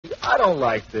I don't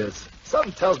like this.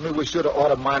 Something tells me we should have ought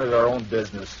to minded our own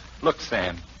business. Look,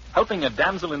 Sam, helping a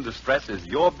damsel in distress is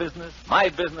your business, my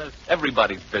business,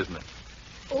 everybody's business.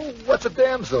 Oh, what's a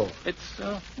damsel? It's,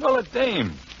 a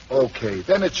dame. Okay,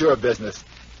 then it's your business.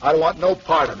 I don't want no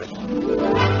part of it.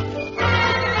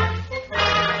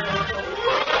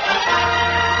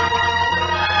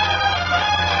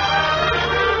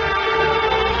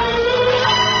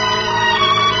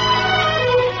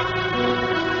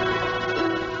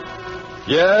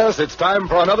 Yes, it's time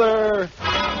for another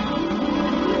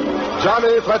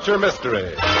Johnny Fletcher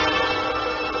Mystery.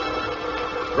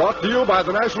 Brought to you by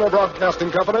the National Broadcasting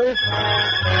Company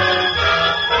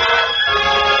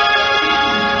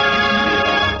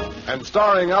and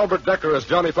starring Albert Decker as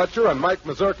Johnny Fletcher and Mike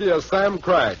Mazurki as Sam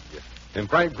Cragg in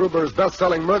Frank Gruber's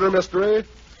best-selling murder mystery,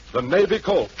 The Navy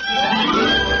Colt.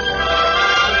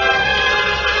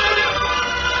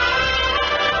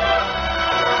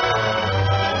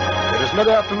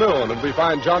 Mid-afternoon, and we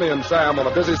find Johnny and Sam on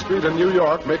a busy street in New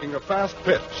York making a fast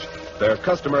pitch, their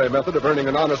customary method of earning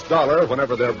an honest dollar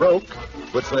whenever they're broke,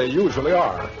 which they usually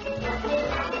are.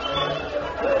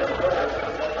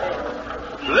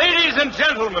 Ladies and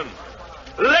gentlemen,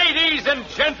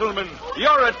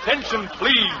 your attention,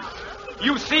 please.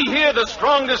 You see here the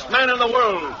strongest man in the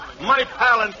world, my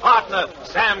pal and partner,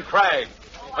 Sam Cragg.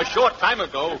 A short time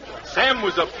ago, Sam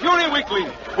was a puny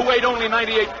weakling who weighed only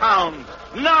 98 pounds.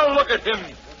 Now look at him,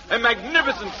 a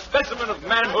magnificent specimen of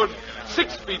manhood,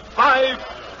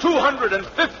 6'5",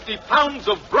 250 pounds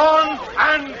of brawn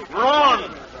and brawn.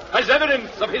 As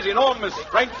evidence of his enormous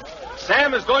strength,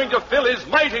 Sam is going to fill his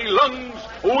mighty lungs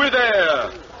with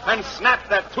air and snap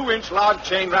that 2-inch log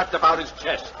chain wrapped about his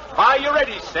chest. Are you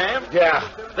ready, Sam? Yeah.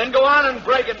 Then go on and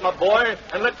break it, my boy,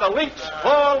 and let the links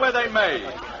fall where they may.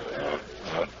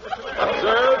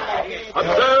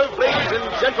 Observe, ladies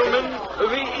and gentlemen,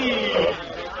 the ease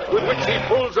with which he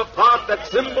pulls apart that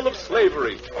symbol of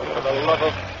slavery. For the love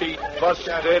of Pete, bust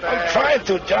it. I'm trying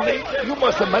to, Johnny. You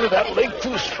must have made that link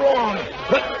too strong.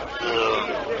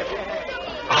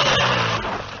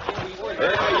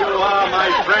 There you are,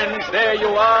 my friends. There you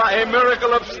are. A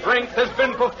miracle of strength has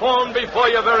been performed before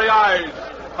your very eyes.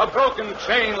 A broken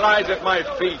chain lies at my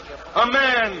feet. A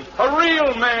man, a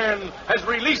real man, has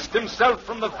released himself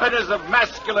from the fetters of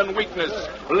masculine weakness.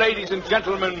 Ladies and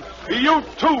gentlemen, you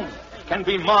too can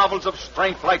be marvels of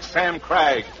strength like Sam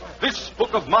Cragg. This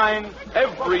book of mine,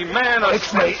 every man...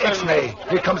 Ixnay.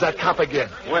 Here comes that cop again.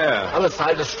 Where? Other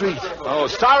side of the street. Oh,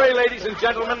 sorry, ladies and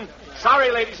gentlemen.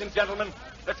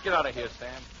 Let's get out of here,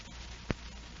 Sam.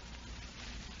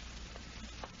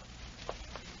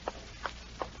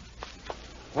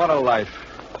 What a life.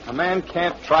 A man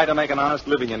can't try to make an honest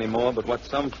living anymore, but what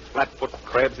some flat-foot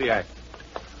crabs he act.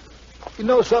 You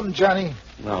know something, Johnny?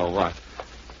 No, what?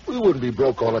 We wouldn't be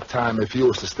broke all the time if you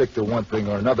was to stick to one thing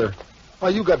or another. Why,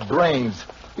 you got brains,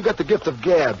 you got the gift of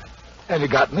gab, and you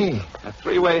got me. A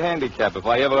three-way handicap, if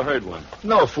I ever heard one.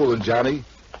 No fooling, Johnny.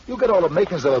 You got all the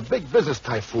makings of a big business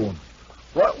typhoon.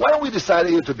 Why don't we decide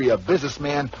either to be a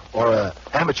businessman or an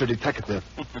amateur detective?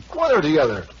 One or the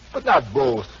other, but not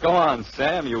both. Go on,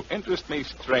 Sam. You interest me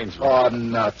strangely. Oh,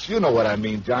 nuts. You know what I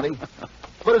mean, Johnny.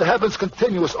 But it happens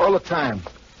continuous all the time.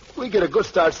 We get a good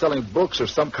start selling books or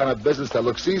some kind of business that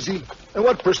looks easy, and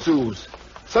what pursues?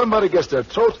 Somebody gets their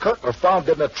throat cut or found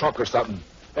dead in a trunk or something,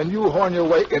 and you horn your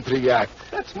way into the act.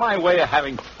 That's my way of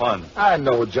having fun. I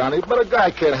know, Johnny, but a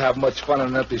guy can't have much fun on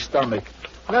an empty stomach.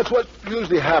 And that's what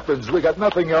usually happens. We got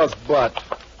nothing else but...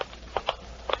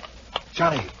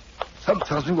 Johnny, something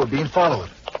tells me we're being followed.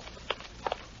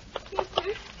 Mister?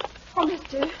 Oh,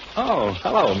 mister. Oh,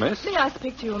 hello, miss. May I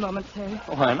speak to you a moment, sir?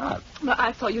 Why not? Well,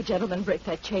 I saw you gentlemen break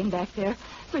that chain back there,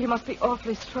 so you must be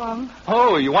awfully strong.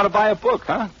 Oh, you want to buy a book,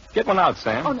 huh? Get one out,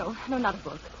 Sam. Oh, no, not a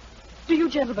book. Do you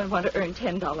gentlemen want to earn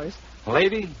 $10?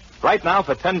 Lady, right now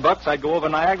for $10, I'd go over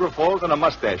Niagara Falls in a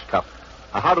mustache cup.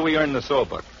 Now, how do we earn the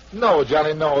sawbuck? No,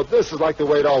 Johnny, no. This is like the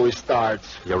way it always starts.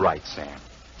 You're right, Sam.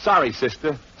 Sorry,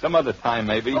 sister. Some other time,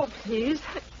 maybe. Oh, please.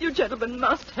 You gentlemen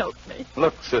must help me.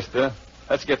 Look, sister,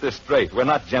 let's get this straight. We're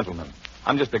not gentlemen.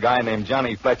 I'm just a guy named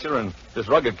Johnny Fletcher, and this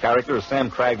rugged character is Sam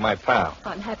Cragg, my pal.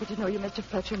 I'm happy to know you, Mr.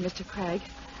 Fletcher and Mr. Cragg.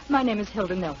 My name is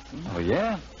Hilda Nelson. Oh,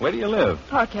 yeah? Where do you live?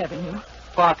 Park Avenue.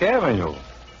 Park Avenue?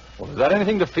 Well, is that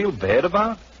anything to feel bad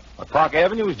about? Park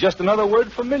Avenue is just another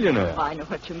word for millionaire. Oh, I know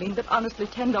what you mean, but honestly,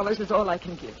 $10 is all I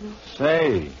can give you.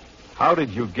 Say, how did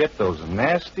you get those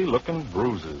nasty-looking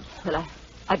bruises? Well,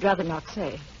 I'd rather not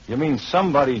say. You mean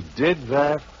somebody did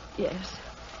that? Yes.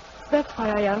 That's why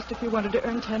I asked if you wanted to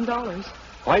earn $10.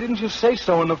 Why didn't you say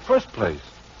so in the first place?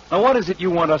 Now, what is it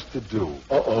you want us to do?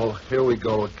 Uh-oh, here we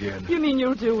go again. You mean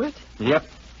you'll do it? Yep,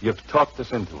 you've talked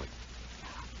us into it.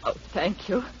 Oh, thank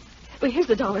you. Well, here's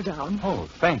 $1 down. Oh,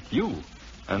 thank you.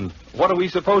 And what are we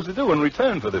supposed to do in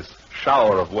return for this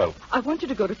shower of wealth? I want you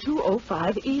to go to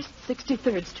 205 East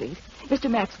 63rd Street, Mr.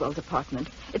 Maxwell's apartment.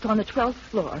 It's on the 12th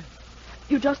floor.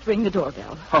 You just ring the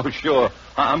doorbell. Oh, sure.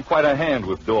 I'm quite a hand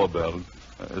with doorbells.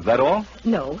 Is that all?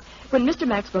 No. When Mr.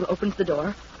 Maxwell opens the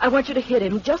door, I want you to hit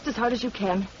him just as hard as you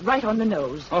can, right on the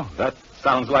nose. Oh, that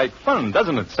sounds like fun,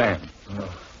 doesn't it, Sam?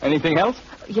 Anything else?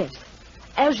 Yes.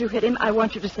 As you hit him, I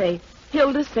want you to say,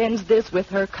 Hilda sends this with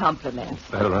her compliments.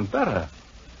 Better and better.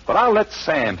 But I'll let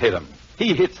Sam hit him.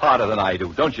 He hits harder than I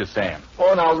do, don't you, Sam?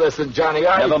 Oh, now listen, Johnny,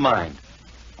 Never mind.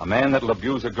 A man that'll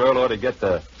abuse a girl ought to get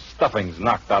the stuffings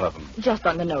knocked out of him. Just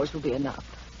on the nose will be enough.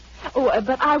 Oh,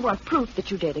 but I want proof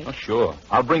that you did it. Oh, sure.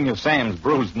 I'll bring you Sam's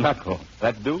bruised knuckle.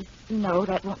 That do? No,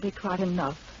 that won't be quite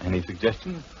enough. Any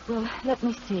suggestions? Well, let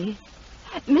me see.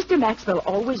 Mr. Maxwell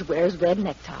always wears red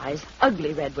neckties,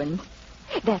 ugly red ones.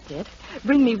 That's it.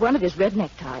 Bring me one of his red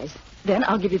neckties. Then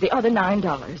I'll give you the other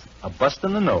 $9. A bust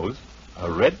in the nose,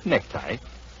 a red necktie.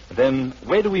 Then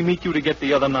where do we meet you to get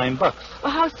the other $9? Well,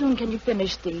 how soon can you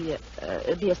finish the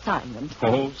assignment?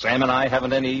 Oh, Sam and I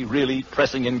haven't any really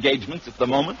pressing engagements at the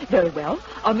moment. Very well.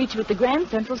 I'll meet you at the Grand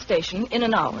Central Station in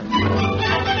an hour.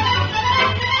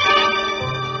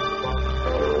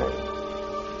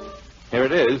 Here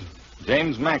it is.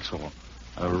 James Maxwell.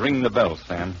 Ring the bell,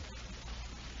 Sam.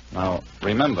 Now,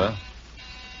 remember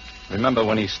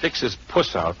when he sticks his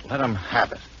puss out, let him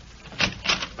have it.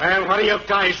 Well, what do you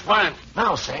guys want?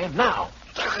 Now, Sam, now.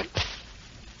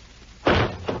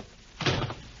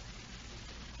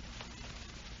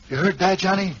 You heard that,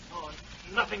 Johnny? Oh,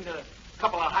 nothing that a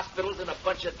couple of hospitals and a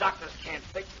bunch of doctors can't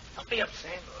fix. Help me up,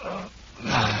 Sam.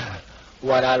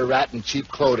 What out of rat and cheap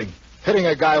clothing. Hitting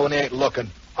a guy when he ain't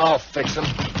looking. I'll fix him.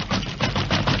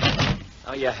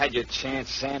 Oh, you had your chance,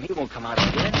 Sam. He won't come out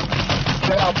again.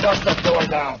 Then I'll bust the door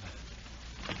down.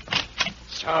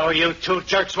 So you two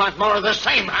jerks want more of the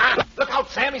same, huh? Look out,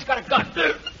 Sam. He's got a gun.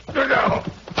 No.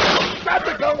 Grab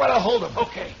the gun while I hold him.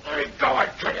 Okay. There you go. I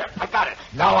tell you. I got it.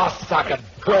 Now I'll sock it.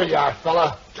 Where you are,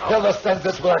 fella. Hilda sends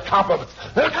this with her compliments.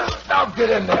 Now get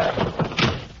in there.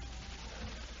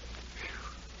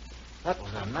 That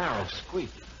was a narrow squeak.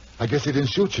 I guess he didn't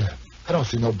shoot you. I don't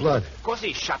see no blood. Of course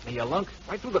he shot me, you lunk.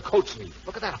 Right through the coat sleeve.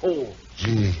 Look at that hole.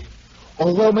 Gee.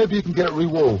 Oh, well, maybe you can get it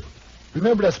rewove.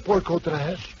 Remember that sport coat that I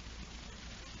had?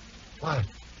 What?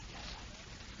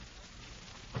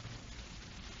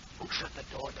 Who shut the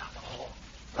door down the hall?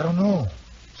 I don't know.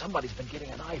 Somebody's been getting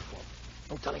an eyeful.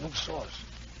 No telling who saw us.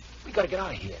 We gotta get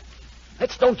out of here.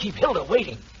 Let's don't keep Hilda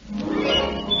waiting.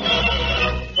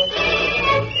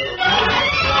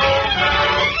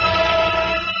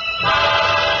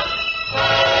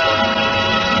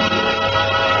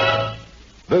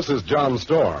 This is John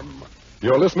Storm.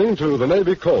 You're listening to The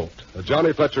Navy Colt, a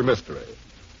Johnny Fletcher mystery.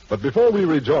 But before we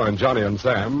rejoin Johnny and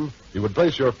Sam, you would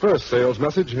place your first sales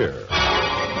message here.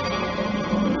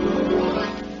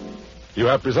 You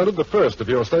have presented the first of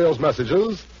your sales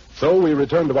messages, so we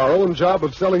return to our own job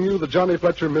of selling you the Johnny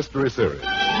Fletcher Mystery Series.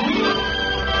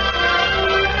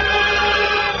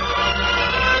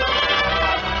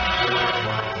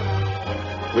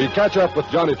 We catch up with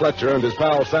Johnny Fletcher and his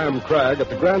pal Sam Cragg at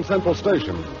the Grand Central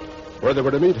Station, where they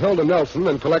were to meet Hilda Nelson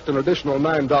and collect an additional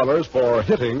 $9 for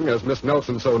hitting, as Miss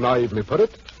Nelson so naively put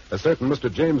it, a certain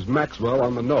Mr. James Maxwell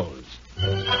on the nose.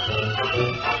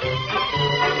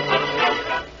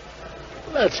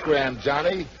 Let's scram,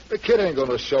 Johnny. The kid ain't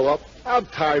gonna show up. I'm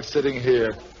tired sitting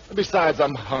here. And besides,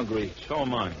 I'm hungry. So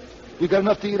am I. You got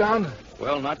enough to eat on?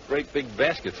 Well, not great big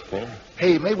baskets full.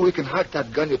 Hey, maybe we can hike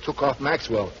that gun you took off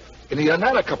Maxwell and eat on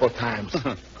that a couple of times.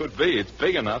 Could be. It's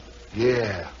big enough.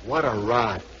 Yeah, what a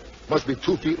rod. Must be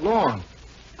 2 feet long.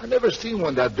 I never seen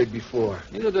one that big before.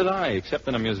 Neither did I, except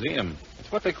in a museum.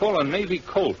 It's what they call a Navy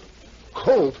Colt.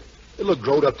 Colt? It looked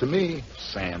growed up to me.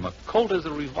 Sam, a Colt is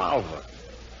a revolver.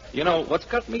 You know, what's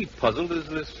got me puzzled is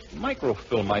this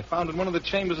microfilm I found in one of the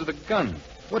chambers of the gun.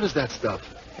 What is that stuff?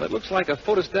 It looks like a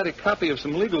photostatic copy of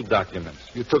some legal documents.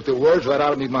 You took the words right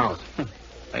out of me mouth.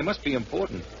 They must be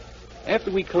important.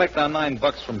 After we collect our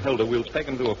 $9 from Hilda, we'll take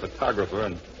them to a photographer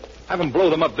and have him blow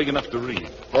them up big enough to read.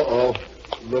 Uh-oh.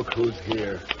 Look who's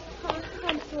here. Oh,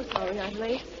 I'm so sorry I'm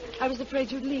late. I was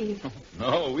afraid you'd leave.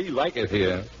 No, we like it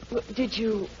here. Did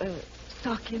you,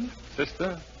 sock him?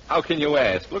 Sister, how can you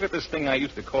ask? Look at this thing I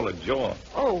used to call a jaw.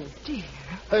 Oh, dear.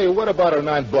 Hey, what about our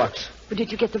 $9? But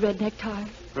did you get the red necktie?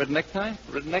 Red necktie?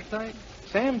 Red necktie?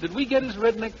 Sam, did we get his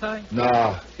red necktie?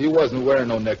 Nah, he wasn't wearing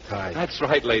no necktie. That's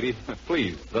right, lady.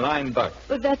 Please, the $9.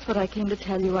 Well, that's what I came to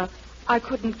tell you. I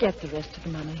couldn't get the rest of the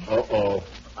money. Uh-oh.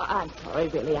 I'm sorry,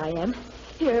 really, I am.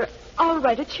 Here, I'll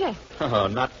write a check. Oh,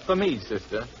 not for me,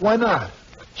 sister. Why not?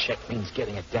 A check means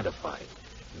getting identified.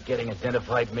 And getting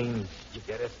identified means, you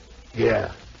get it?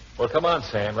 Yeah. Well, come on,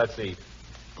 Sam. Let's eat.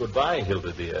 Goodbye,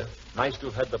 Hilda, dear. Nice to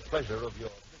have had the pleasure of your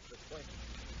acquaintance.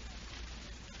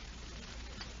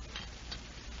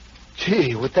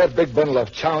 Gee, with that big bundle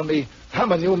of chow meat,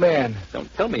 I'm a new man.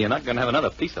 Don't tell me you're not going to have another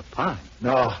piece of pie.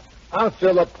 No, I'm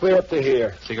filled up clear up to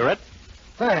here. Cigarette?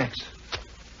 Thanks.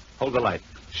 Hold the light.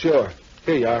 Sure.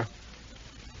 Here you are.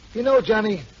 You know,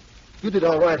 Johnny, you did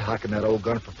all right hocking that old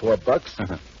gun for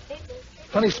 $4.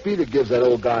 Funny speed it gives that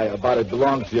old guy about it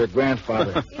belonged to your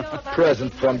grandfather.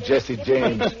 Present from Jesse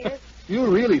James. You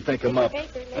really think him up.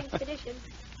 Paper, latest edition.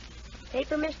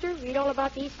 Paper, mister? Read all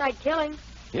about the East Side killing.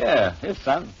 Yeah, here's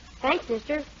son. Thanks,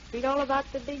 mister. Read all about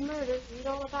the big murder. Read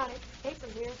all about it. Paper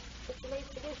here. It's the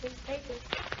latest edition. Paper.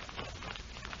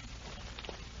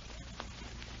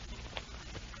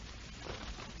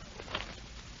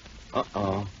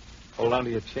 Uh-oh. Hold on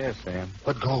to your chair, Sam.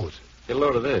 What goes? Get a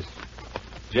load of this.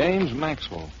 James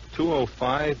Maxwell,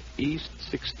 205 East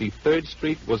 63rd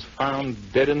Street, was found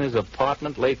dead in his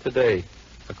apartment late today.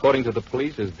 According to the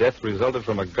police, his death resulted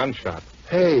from a gunshot.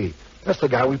 Hey, that's the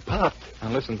guy we popped.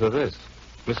 Now listen to this.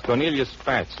 Miss Cornelia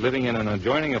Spatz, living in an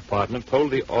adjoining apartment,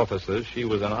 told the officers she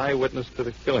was an eyewitness to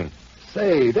the killing.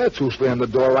 Say, that's who slammed the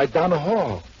door right down the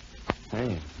hall.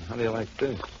 Hey, how do you like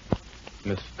this?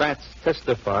 Miss Spatz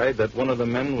testified that one of the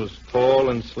men was tall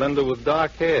and slender with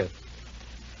dark hair.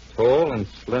 Tall and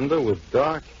slender with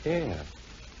dark hair.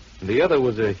 And the other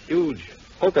was a huge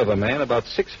hulk of a man, about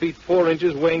 6 feet 4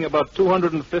 inches, weighing about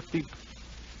 250.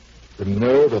 The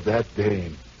nerve of that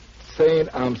dame. Saying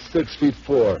I'm 6 feet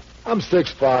 4. I'm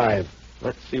 6'5".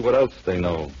 Let's see what else they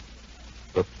know.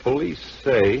 The police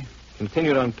say,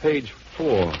 continued on page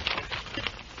 4.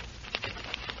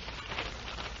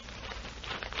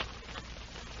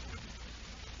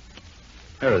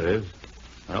 There it is.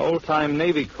 An old-time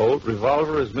Navy Colt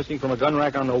revolver is missing from a gun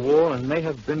rack on the wall and may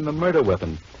have been the murder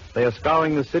weapon. They are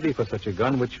scouring the city for such a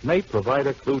gun, which may provide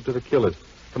a clue to the killers.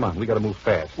 Come on, we got to move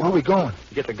fast. Where are we going?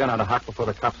 Get the gun out of hock before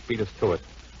the cops beat us to it.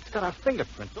 It's got our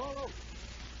fingerprints all over.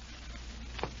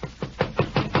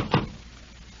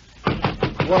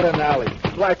 What an alley.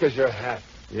 Black as your hat.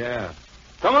 Yeah.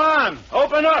 Come on,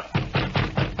 open up!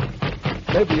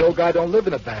 Maybe the old guy don't live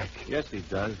in the back. Yes, he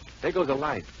does. There goes a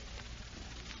light.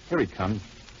 Here he comes.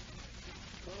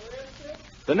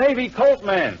 The Navy Colt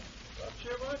man.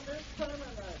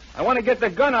 I want to get the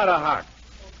gun out of hock.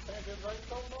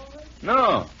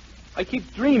 No. I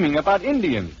keep dreaming about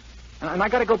Indians. And I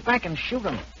got to go back and shoot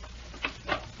them.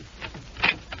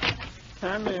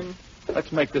 Come in.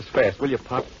 Let's make this fast, will you,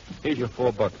 Pop? Here's your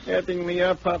 $4. Getting me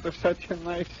up out of such a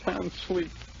nice sound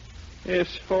sleep.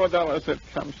 Here's $4 it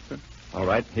comes to. All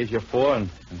right, here's your 4, and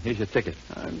here's your ticket.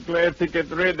 I'm glad to get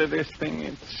rid of this thing.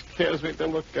 It scares me to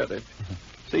look at it.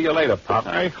 See you later, Pop.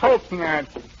 I hope not.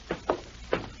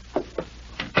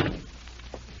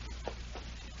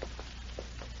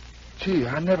 Gee,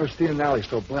 I never seen an alley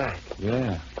so black.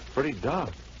 Yeah, pretty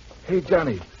dark. Hey,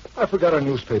 Johnny, I forgot our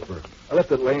newspaper. I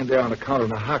left it laying there on the counter in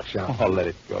the hock shop. Oh, let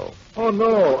it go. Oh,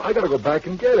 no, I gotta go back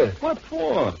and get it. What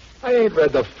for? I ain't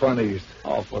read the funnies.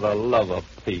 Oh, for the love of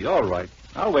Pete. All right,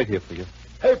 I'll wait here for you.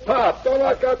 Hey, Pop, don't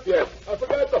lock up yet. I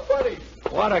forgot the funnies.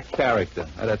 What a character.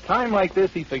 At a time like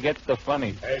this, he forgets the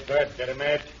funny. Hey, Bert, get a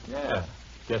match? Yeah,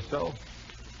 guess so.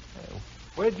 Hey,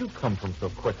 where'd you come from so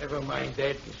quick? Never mind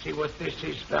that. You see what this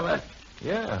is, fella?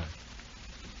 Yeah,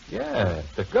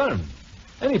 the gun.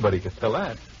 Anybody could tell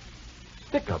that.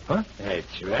 Stick up, huh?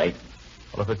 That's right.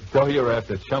 Well, if it's dough you're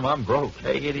after, chum, I'm broke.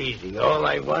 Take it easy. All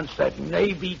I want's that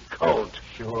Navy Colt.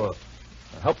 Sure.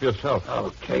 Now, help yourself.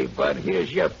 Okay, bud,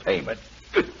 here's your payment.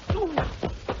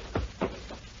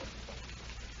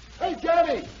 Hey,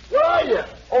 Johnny, where are you?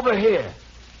 Over here.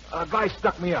 A guy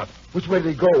stuck me up. Which way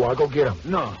did he go? I'll go get him.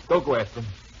 No, don't go after him.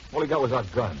 All he got was our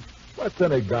gun. What's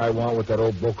any guy want with that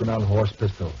old broken-down horse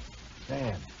pistol?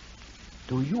 Sam,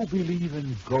 do you believe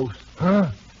in ghosts?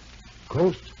 Huh?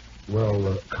 Ghost?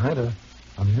 Well, kinda.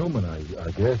 I'm human, I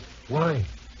guess. Why?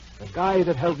 The guy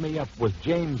that held me up was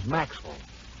James Maxwell.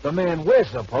 The man we're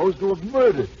supposed to have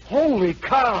murdered. Holy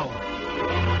cow!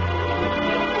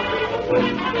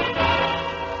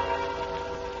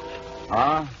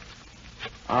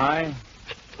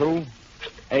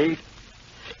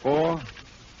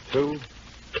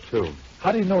 R-I-2-8-4-2-2.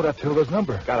 How do you know that's Hilda's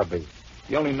number? Gotta be.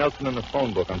 The only Nelson in the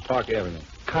phone book on Park Avenue.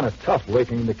 Kind of tough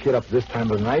waking the kid up this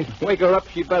time of the night. Wake her up,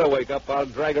 she better wake up. I'll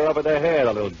drag her over the head,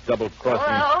 a little double-crossing.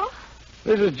 Hello?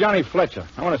 This is Johnny Fletcher.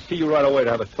 I want to see you right away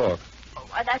to have a talk. Oh,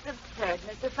 why, that's absurd,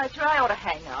 Mr. Fletcher. I ought to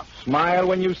hang up. Smile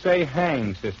when you say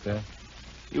hang, sister.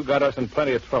 You got us in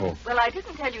plenty of trouble. Well, I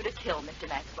didn't tell you to kill Mr.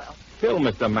 Maxwell. Kill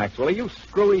Mr. Maxwell. Are you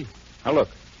screwy? Now, look.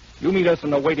 You meet us in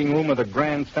the waiting room of the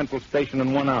Grand Central Station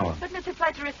in 1 hour. But, Mr.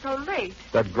 Fletcher, it's so late.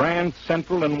 The Grand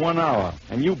Central in 1 hour.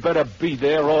 And you better be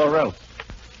there or else.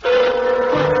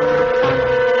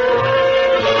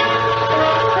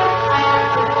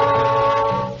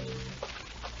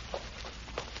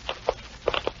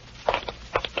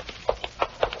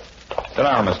 Sit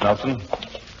down, Miss Nelson.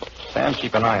 Sam,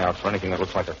 keep an eye out for anything that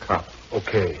looks like a cop.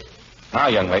 Okay. Now,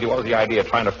 young lady, what was the idea of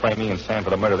trying to frame me and Sam for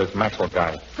the murder of this Maxwell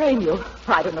guy? Frame you?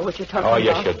 I don't know what you're talking Oh, about.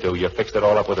 yes, you do. You fixed it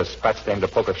all up with a spat stain to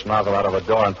poke a schnozzle out of a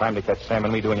door in time to catch Sam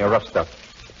and me doing your rough stuff.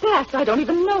 That, I don't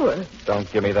even know her. Don't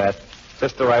give me that.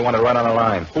 Sister, I want it right on the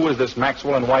line. Who is this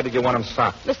Maxwell and why did you want him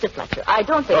socked? Mr. Fletcher, I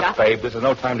don't think Look, babe, this is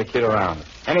no time to kid around.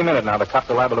 Any minute now, the cops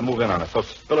are liable to move in on us, so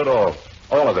spill it all.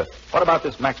 All of it. What about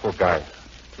this Maxwell guy?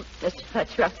 Mr.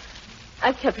 Fletcher,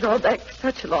 I've kept it all back for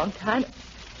such a long time.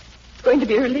 It's going to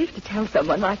be a relief to tell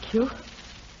someone like you.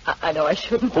 I know I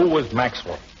shouldn't. Who was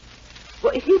Maxwell?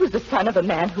 Well, he was the son of a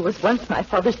man who was once my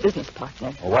father's business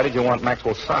partner. Well, why did you want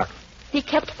Maxwell socked? He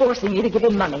kept forcing me to give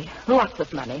him money. Lots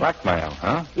of money. Blackmail,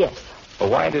 huh? Yes. Well,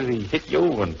 why did he hit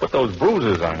you and put those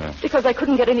bruises on you? Because I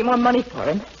couldn't get any more money for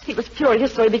him. He was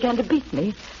furious, so he began to beat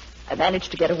me. I managed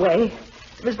to get away.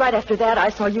 It was right after that I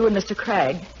saw you and Mr.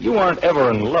 Cragg. You weren't ever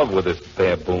in love with this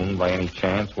baboon by any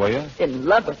chance, were you? In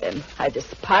love with him. I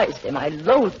despised him. I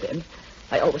loathed him.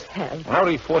 I always have. How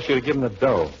did he force you to give him the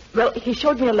dough? Well, he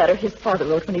showed me a letter his father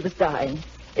wrote when he was dying.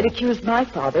 It accused my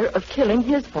father of killing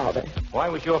his father. Why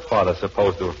was your father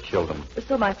supposed to have killed him?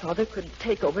 So my father could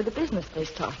take over the business they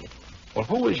started. Well,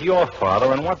 who is your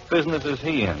father and what business is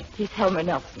he in? He's Helmer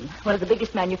Nelson, one of the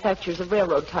biggest manufacturers of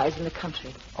railroad ties in the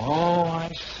country. Oh,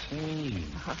 I see.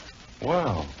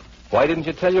 Well, why didn't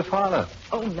you tell your father?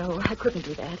 Oh, no, I couldn't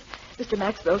do that. Mr.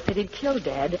 Maxwell said he'd kill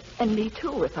Dad, and me,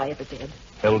 too, if I ever did.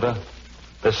 Hilda,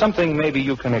 there's something maybe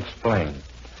you can explain.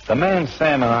 The man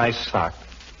Sam and I socked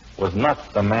was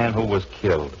not the man who was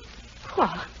killed.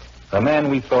 What? The man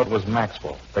we thought was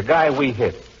Maxwell. The guy we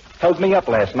hit. Held me up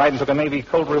last night and took a Navy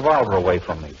Colt revolver away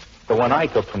from me. The one I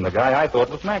took from the guy I thought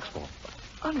was Maxwell.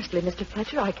 Honestly, Mr.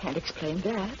 Fletcher, I can't explain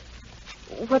that.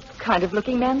 What kind of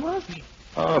looking man was he?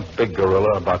 Oh, a big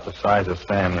gorilla about the size of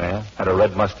Sam there. Had a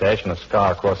red mustache and a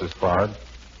scar across his forehead.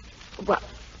 Why,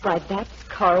 that's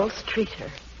Carl Streeter.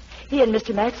 He and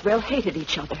Mr. Maxwell hated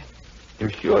each other.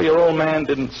 You're sure your old man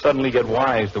didn't suddenly get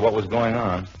wise to what was going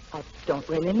on? I don't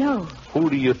really know. Who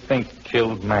do you think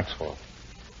killed Maxwell?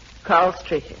 Carl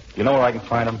Streeter. You know where I can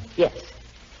find him? Yes.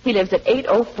 He lives at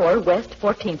 804 West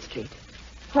 14th Street.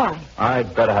 Why?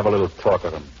 I'd better have a little talk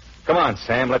with him. Come on,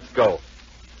 Sam, let's go.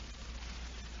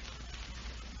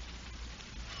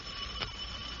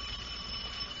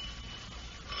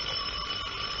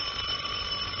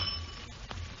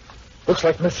 Looks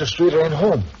like Mr. Streeter ain't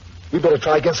home. We better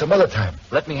try again some other time.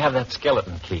 Let me have that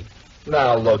skeleton key.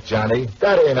 Now, look, Johnny,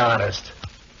 that ain't honest.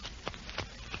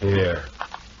 Here.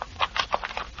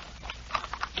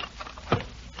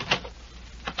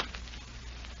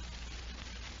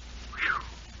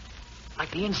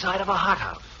 Like the inside of a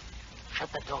hothouse. Shut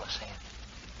the door,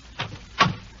 Sam.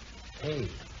 Hey,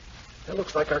 that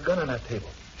looks like our gun on that table.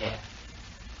 Yeah.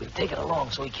 We'll take it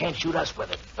along so he can't shoot us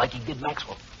with it, like he did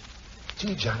Maxwell.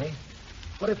 Gee, Johnny,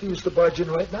 what if he used to barge in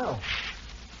right now?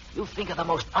 You think of the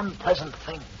most unpleasant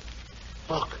thing.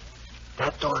 Look,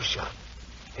 that door's shut.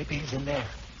 Maybe he's in there.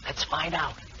 Let's find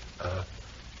out.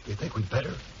 You think we'd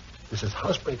better? This is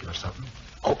housebreaking or something.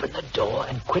 Open the door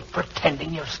and quit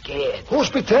pretending you're scared. Who's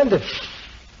pretending?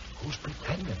 Who's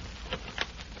pretending?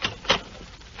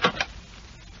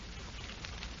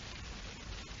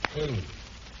 Hey,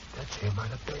 that's him on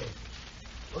the bed.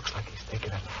 Looks like he's taking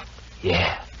a nap.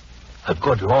 Yeah, a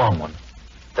good long one.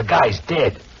 The guy's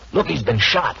dead. Look, he's been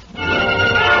shot.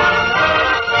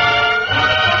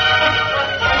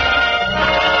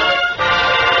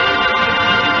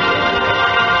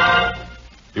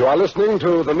 You are listening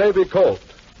to The Navy Colt,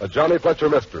 a Johnny Fletcher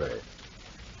mystery.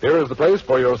 Here is the place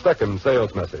for your second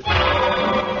sales message.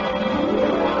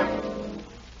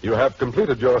 You have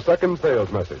completed your second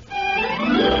sales message.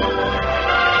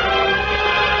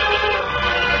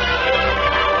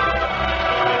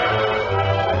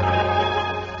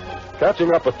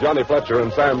 Catching up with Johnny Fletcher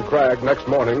and Sam Cragg next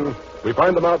morning, we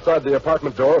find them outside the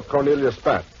apartment door of Cornelia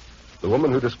Spatt, the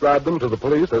woman who described them to the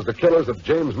police as the killers of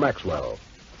James Maxwell.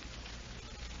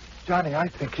 Johnny, I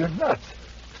think you're nuts.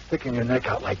 Sticking your neck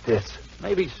out like this.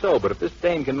 Maybe so, but if this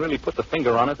dame can really put the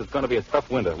finger on us, it's going to be a tough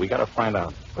winter. We got to find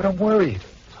out. But I'm worried.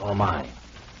 So am I.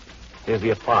 Here's the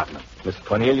apartment. Miss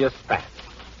Cornelia Spatt.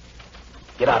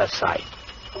 Get out of sight.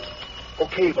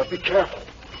 Okay, but be careful.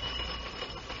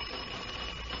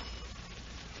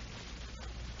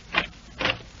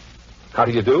 How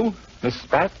do you do, Miss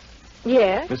Spatz?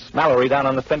 Yes? Miss Mallory down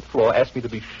on the 10th floor asked me to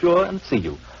be sure and see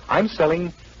you. I'm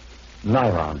selling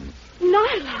nylons.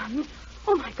 Nylons?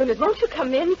 Oh, my goodness. Won't you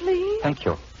come in, please? Thank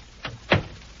you.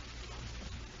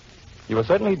 You were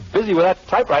certainly busy with that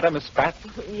typewriter, Miss Spatz.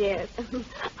 Yes.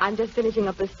 I'm just finishing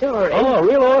up a story. Oh, a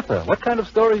real author. What kind of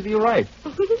stories do you write?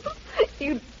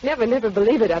 You'd never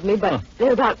believe it of me, but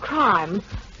they're about crime.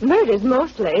 Murders,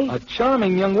 mostly. A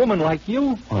charming young woman like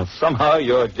you? Well, somehow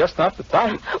you're just not the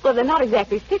type. Well, they're not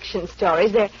exactly fiction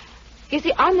stories. You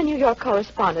see, I'm the New York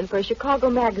correspondent for a Chicago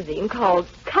magazine called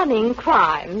Cunning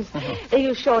Crimes. They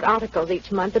use short articles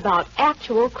each month about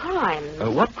actual crimes.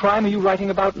 What crime are you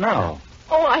writing about now?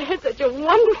 Oh, I had such a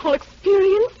wonderful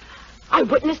experience. I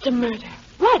witnessed a murder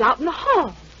right out in the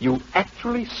hall. You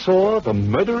actually saw the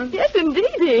murderers? Yes,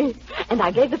 indeedy. And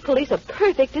I gave the police a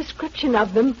perfect description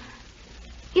of them.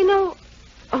 You know,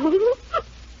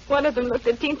 one of them looked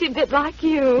a teensy bit like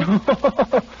you.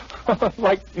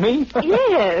 Like me?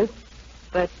 Yes.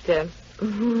 But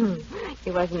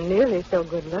he wasn't nearly so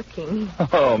good looking.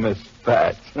 Oh, Miss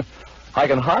Spatz. I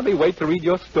can hardly wait to read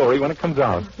your story when it comes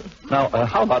out. Now,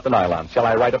 how about the nylon? Shall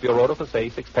I write up your order for, say,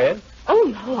 6 pairs?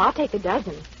 Oh, no, I'll take a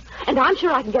dozen. And I'm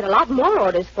sure I can get a lot more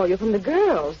orders for you from the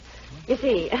girls. You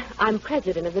see, I'm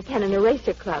president of the Pen and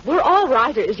Eraser Club. We're all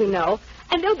writers, you know.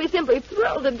 And they'll be simply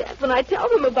thrilled to death when I tell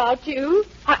them about you.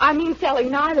 I mean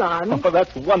selling nylon. Oh,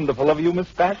 that's wonderful of you, Miss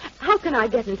Spatz. How can I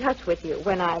get in touch with you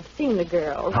when I've seen the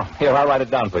girls? Oh, here, I'll write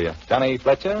it down for you. Johnny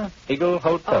Fletcher, Eagle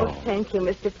Hotel. Oh, thank you,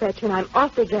 Mr. Fletcher, and I'm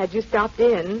awfully glad you stopped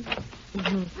in.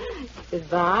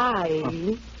 Goodbye.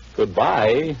 Oh.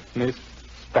 Goodbye, Miss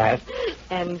Spatz.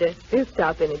 And do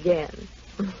stop in again.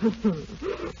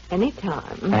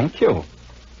 Anytime. Thank you.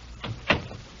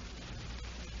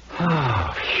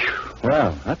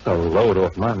 Well, that's a load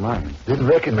off my mind. Didn't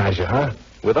recognize you, huh?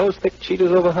 With those thick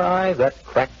cheaters over her eyes, that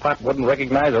crackpot wouldn't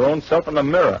recognize her own self in the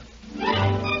mirror.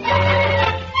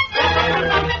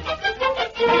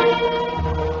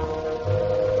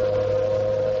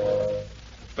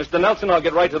 Mr. Nelson, I'll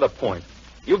get right to the point.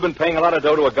 You've been paying a lot of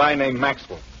dough to a guy named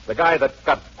Maxwell. The guy that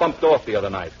got bumped off the other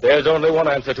night. There's only one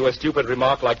answer to a stupid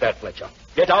remark like that, Fletcher.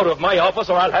 Get out of my office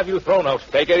or I'll have you thrown out.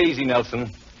 Take it easy,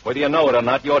 Nelson. Whether you know it or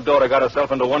not, your daughter got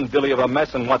herself into one dilly of a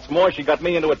mess, and what's more, she got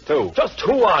me into it, too. Just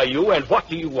who are you and what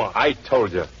do you want? I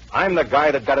told you. I'm the guy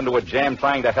that got into a jam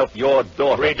trying to help your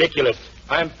daughter. Ridiculous.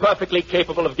 I'm perfectly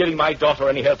capable of giving my daughter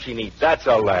any help she needs. That's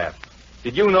a laugh.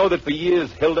 Did you know that for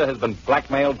years Hilda has been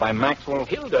blackmailed by Maxwell?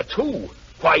 Hilda, too?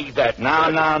 Why, that... Now,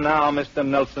 Mr.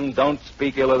 Nelson, don't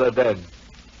speak ill of the dead.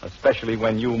 Especially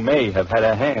when you may have had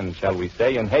a hand, shall we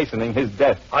say, in hastening his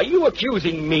death. Are you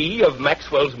accusing me of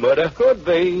Maxwell's murder? Could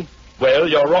be. Well,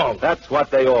 you're wrong. That's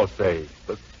what they all say.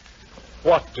 But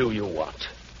what do you want?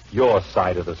 Your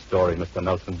side of the story, Mr.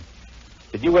 Nelson.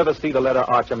 Did you ever see the letter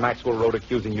Archer Maxwell wrote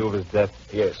accusing you of his death?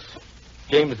 Yes.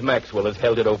 James Maxwell has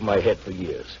held it over my head for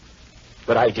years.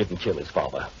 But I didn't kill his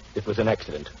father. It was an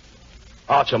accident.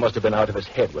 Archer must have been out of his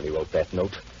head when he wrote that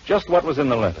note. Just what was in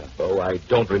the letter? Oh, I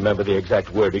don't remember the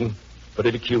exact wording, but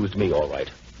it accused me all right.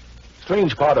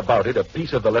 Strange part about it, a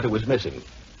piece of the letter was missing,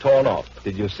 torn off.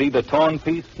 Did you see the torn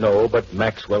piece? No, but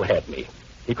Maxwell had me.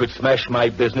 He could smash my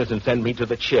business and send me to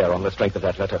the chair on the strength of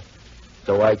that letter.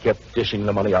 So I kept dishing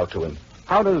the money out to him.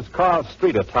 How does Carl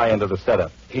Streeter tie into the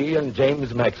setup? He and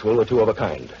James Maxwell are two of a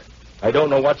kind. I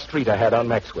don't know what Streeter had on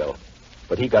Maxwell,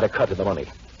 but he got a cut of the money.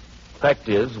 Fact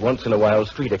is, once in a while,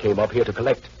 Streeter came up here to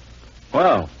collect.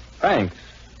 Well, thanks,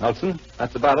 Nelson.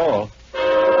 That's about all.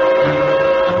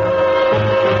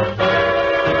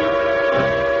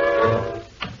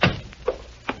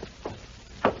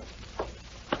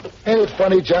 Ain't it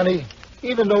funny, Johnny?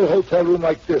 Even an old hotel room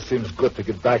like this seems good to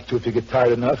get back to if you get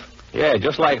tired enough. Yeah,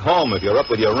 just like home if you're up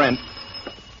with your rent.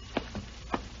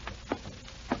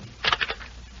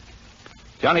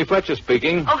 Johnny Fletcher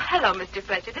speaking. Oh, hello, Mr.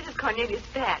 Fletcher. This is Cornelia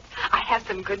Spatz. I have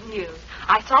some good news.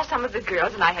 I saw some of the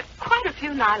girls, and I have quite a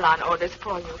few nylon orders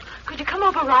for you. Could you come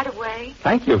over right away?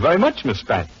 Thank you very much, Miss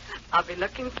Spatz. I'll be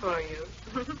looking for you.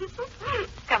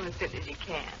 Come as soon as you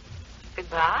can.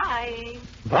 Goodbye.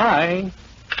 Bye.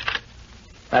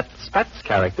 That Spatz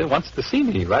character wants to see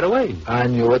me right away. I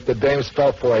knew what the dames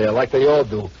felt for you, like they all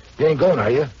do. You ain't going, are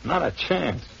you? Not a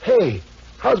chance. Hey,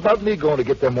 how's about me going to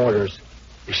get them orders?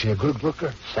 Is she a good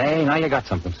booker? Say, now you got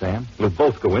something, Sam. We'll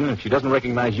both go in, and if she doesn't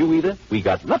recognize you either, we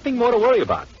got nothing more to worry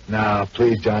about. Now,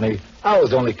 please, Johnny. I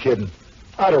was only kidding.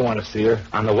 I don't want to see her.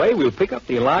 On the way, we'll pick up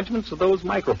the enlargements of those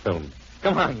microfilms.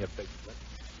 Come on, you big...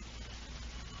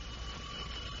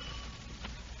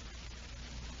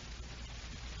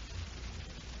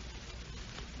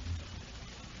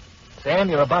 Sam,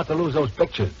 you're about to lose those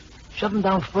pictures. Shove him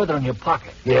down further in your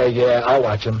pocket. Yeah, I'll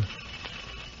watch him.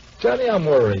 Johnny, I'm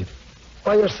worried.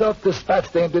 By yourself, this fat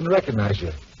stain didn't recognize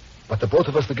you. But the both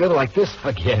of us together like this?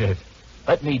 Forget it.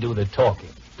 Let me do the talking.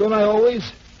 Don't I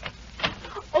always?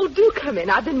 Oh, do come in.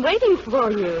 I've been waiting for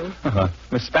you.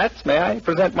 Miss Spatz, may I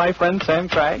present my friend Sam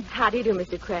Cragg? How do you do,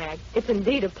 Mr. Cragg? It's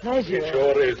indeed a pleasure. It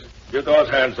sure is. Get those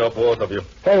hands up, both of you.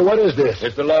 Hey, what is this?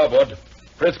 It's the law, Bud.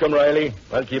 Frisk 'em, Riley.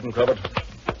 I'll keep 'em covered.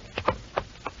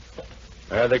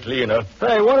 They're clean, huh?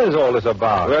 Hey, what is all this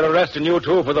about? We're arresting you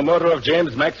two for the murder of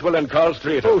James Maxwell and Carl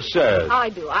Street. Who says? I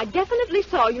do. I definitely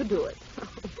saw you do it.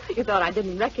 You thought I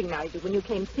didn't recognize you when you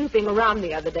came snooping around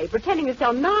the other day, pretending to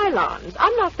sell nylons.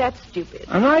 I'm not that stupid.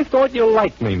 And I thought you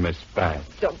liked me, Miss Spatz.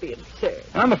 Don't be absurd.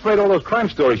 I'm afraid all those crime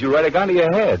stories you write have gone to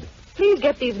your head. Please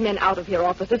get these men out of here,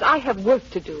 officers. I have work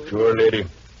to do. Sure, lady.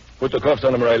 Put the cuffs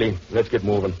on them, Riley. Let's get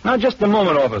moving. Now, just a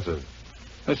moment, officers.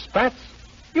 Miss Spatz,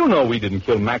 you know we didn't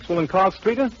kill Maxwell and Carl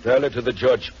Streeter. Tell it to the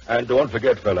judge. And don't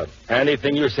forget, fella,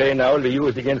 anything you say now will be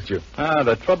used against you.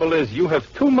 The trouble is you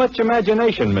have too much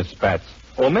imagination, Miss Spatz.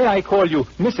 Or may I call you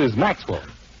Mrs. Maxwell?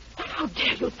 How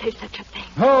dare you say such a thing?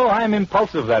 Oh, I'm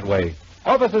impulsive that way.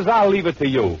 Officers, I'll leave it to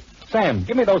you. Sam,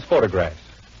 give me those photographs.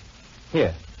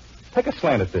 Here, take a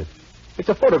slant at this. It's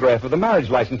a photograph of the marriage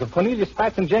license of Cornelius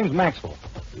Spatz and James Maxwell.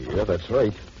 Yeah, that's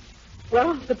right.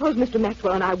 Well, suppose Mr.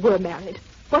 Maxwell and I were married.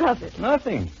 What of it?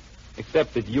 Nothing.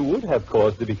 Except that you would have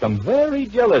cause to become very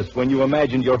jealous when you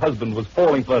imagined your husband was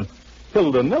falling for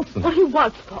Hilda Nelson. Well, he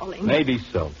was falling. Maybe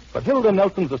so. But Hilda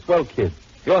Nelson's a swell kid.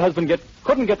 Your husband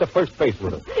couldn't get to first base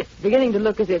with her. It's beginning to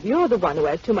look as if you're the one who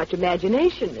has too much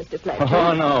imagination, Mr. Fletcher.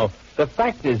 Oh, no. The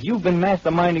fact is, you've been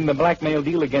masterminding the blackmail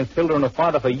deal against Hilda and her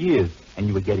father for years, and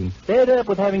you were getting fed up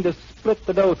with having to split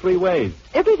the dough 3 ways.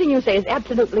 Everything you say is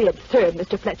absolutely absurd,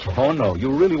 Mr. Fletcher. Oh, no. You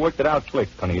really worked it out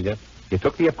slick, Cornelia. You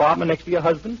took the apartment next to your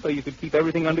husband so you could keep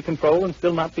everything under control and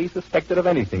still not be suspected of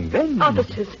anything. Then...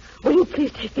 Officers, will you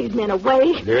please take these men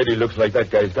away? Lady, looks like that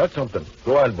guy's got something.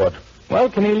 Go on, Bud. Well,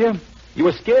 Cornelia, you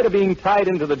were scared of being tied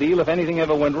into the deal if anything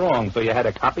ever went wrong, so you had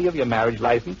a copy of your marriage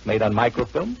license made on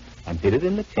microfilm and hid it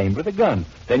in the chamber of the gun.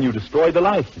 Then you destroyed the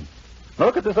license.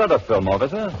 Look at this other film,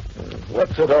 officer.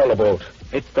 What's it all about?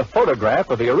 It's the photograph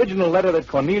of the original letter that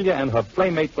Cornelia and her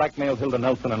playmate blackmailed Hilda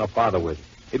Nelson and her father with.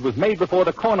 It was made before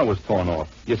the corner was torn off.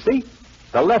 You see?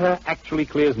 The letter actually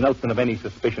clears Nelson of any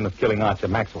suspicion of killing Archer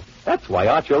Maxwell. That's why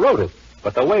Archer wrote it.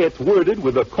 But the way it's worded,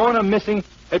 with the corner missing,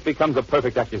 it becomes a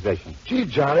perfect accusation. Gee,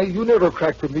 Johnny, you never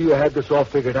cracked with me you had this all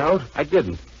figured out. I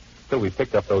didn't. Till we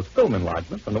picked up those film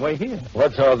enlargements on the way here.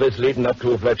 What's all this leading up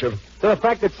to, Fletcher? To the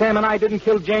fact that Sam and I didn't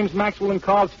kill James Maxwell and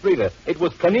Carl Streeter. It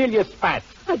was Cornelia Spatz.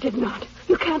 I did not.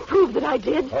 You can't prove that I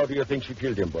did. How do you think she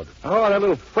killed him, Bud? Oh, that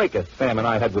little fracas Sam and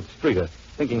I had with Streeter,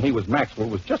 thinking he was Maxwell,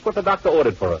 was just what the doctor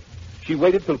ordered for her. She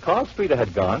waited till Carl Streeter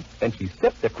had gone, then she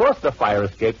stepped across the fire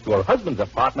escape to her husband's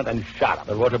apartment and shot him.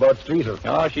 But what about Streeter?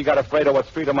 Oh, she got afraid of what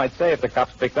Streeter might say if the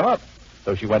cops picked him up.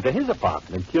 So she went to his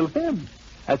apartment and killed him.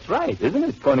 That's right, isn't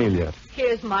it, Cornelia?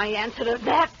 Here's my answer to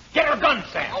that. Get her gun,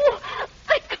 Sam. Oh,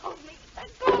 let go of me.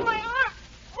 Let go of my arm.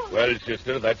 Oh. Well,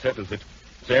 sister, that settles it.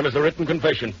 Same as a written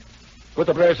confession. Put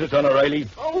the bracelets on, O'Reilly.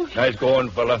 Oh. Nice going,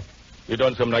 fella. You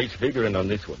done some nice figuring on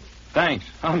this one. Thanks.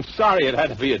 I'm sorry it had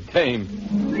to be a dame.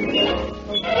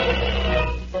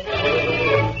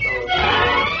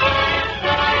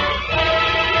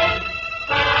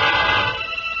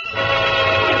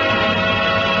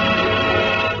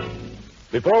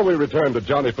 Before we return to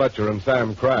Johnny Fletcher and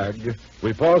Sam Cragg,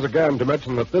 we pause again to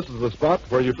mention that this is the spot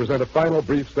where you present a final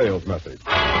brief sales message.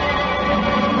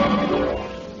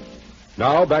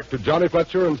 Now, back to Johnny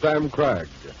Fletcher and Sam Cragg.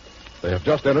 They have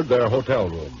just entered their hotel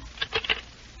room.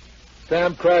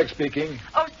 Sam Cragg speaking.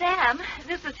 Oh, Sam,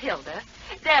 this is Hilda.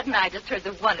 Dad and I just heard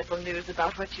the wonderful news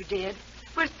about what you did.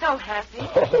 We're so happy.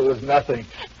 Oh, it was nothing.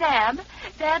 Sam,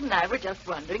 Dad and I were just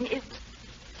wondering if...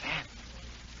 Sam.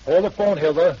 Hold the phone,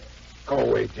 Hilda. Go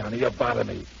away, Johnny. You bother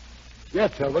me.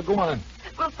 Yes, Hilda, go on.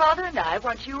 Well, Father and I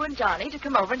want you and Johnny to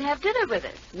come over and have dinner with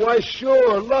us. Why,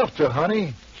 sure. Love to,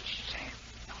 honey. Sam,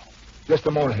 no. Just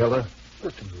a moment, Hilda.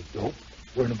 Listen, you dope.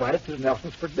 We're invited to the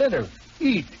Nelsons for dinner.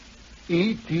 Eat.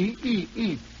 E-T-E,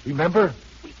 eat. Remember?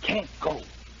 We can't go.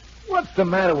 What's the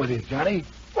matter with you, Johnny?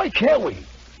 Why can't we?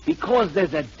 Because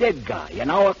there's a dead guy in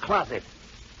our closet.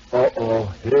 Uh-oh.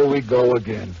 Here we go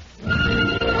again.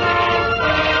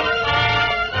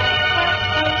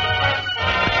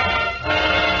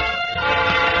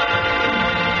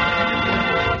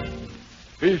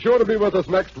 Be sure to be with us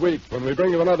next week when we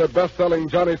bring you another best-selling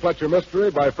Johnny Fletcher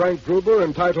mystery by Frank Gruber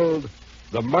entitled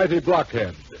The Mighty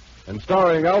Blockhead, and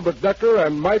starring Albert Decker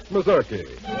and Mike Mazurki.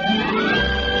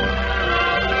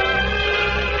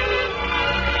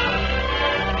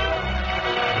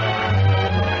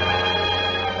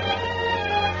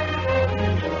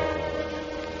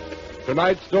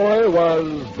 Tonight's story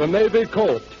was The Navy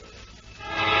Colt.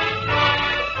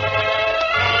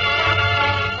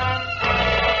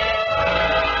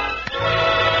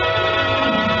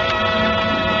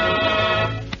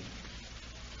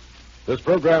 This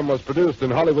program was produced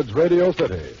in Hollywood's Radio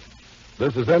City.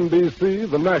 This is NBC,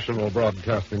 the national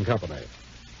broadcasting company.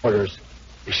 Orders.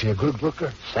 Is she a good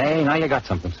booker? Say, now you got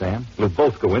something, Sam. We'll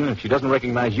both go in, and if she doesn't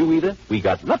recognize you either, we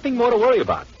got nothing more to worry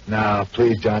about. Now,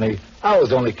 please, Johnny. I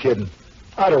was only kidding.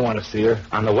 I don't want to see her.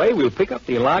 On the way, we'll pick up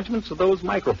the enlargements of those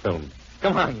microfilms.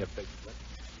 Come on, you big...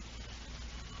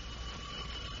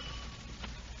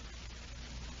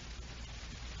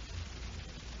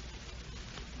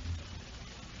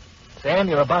 Sam,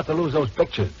 you're about to lose those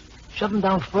pictures. Shove them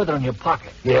down further in your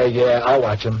pocket. Yeah, I'll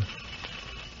watch him.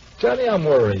 Johnny, I'm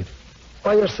worried.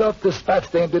 By yourself, this fat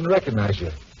stain didn't recognize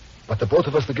you. But the both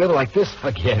of us together like this?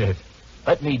 Forget it.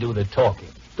 Let me do the talking.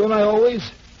 Don't I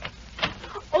always?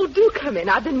 Oh, do come in.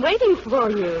 I've been waiting for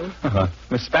you.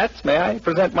 Miss Spatz, may I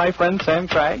present my friend, Sam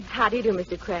Cragg? How do you do,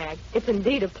 Mr. Cragg? It's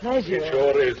indeed a pleasure. It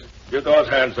sure is. Get those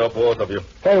hands up, both of you.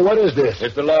 Hey, what is this?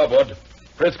 It's the law, Bud.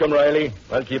 Frisk 'em, Riley.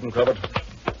 I'll keep 'em covered.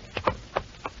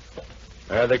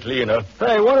 They're clean, huh?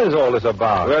 Hey, what is all this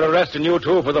about? We're arresting you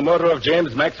two for the murder of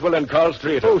James Maxwell and Colt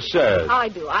Street. Who says? I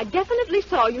do. I definitely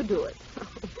saw you do it.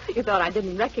 You thought I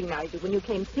didn't recognize you when you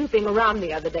came snooping around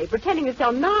the other day, pretending to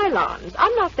sell nylons.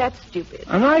 I'm not that stupid.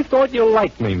 And I thought you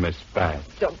liked me, Miss Spatz.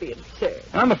 Don't be absurd.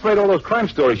 I'm afraid all those crime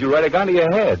stories you write have gone to your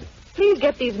head. Please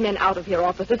get these men out of here,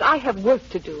 officers. I have work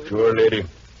to do. Sure, lady.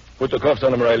 Put the cuffs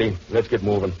on them, Riley. Let's get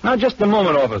moving. Now, just a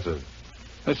moment, officers.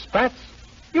 Miss Spatz,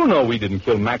 you know we didn't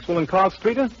kill Maxwell and Colt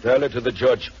Streeter. Tell it to the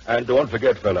judge. And don't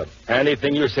forget, fella,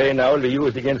 anything you say now will be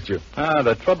used against you.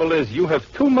 The trouble is you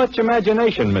have too much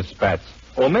imagination, Miss Spatz.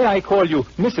 Or may I call you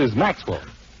Mrs. Maxwell?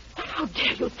 How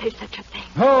dare you say such a thing?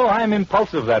 Oh, I'm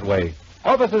impulsive that way.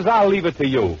 Officers, I'll leave it to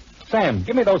you. Sam,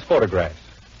 give me those photographs.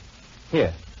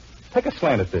 Here, take a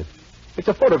slant at this. It's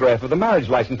a photograph of the marriage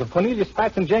license of Cornelius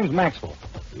Spatz and James Maxwell.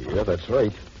 Yeah, that's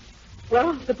right.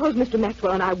 Well, suppose Mr.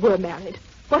 Maxwell and I were married.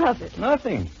 What of it?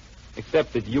 Nothing.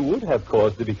 Except that you would have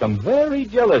cause to become very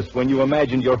jealous when you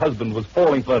imagined your husband was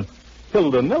falling for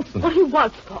Hilda Nelson. Well, he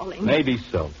was falling. Maybe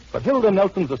so. But Hilda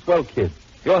Nelson's a swell kid.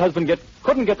 Your husband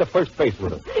couldn't get to first base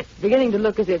with her. It's beginning to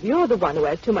look as if you're the one who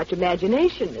has too much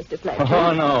imagination, Mr. Fletcher.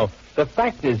 Oh, no. The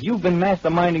fact is, you've been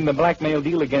masterminding the blackmail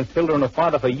deal against Hilda and her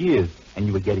father for years, and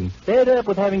you were getting fed up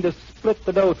with having to split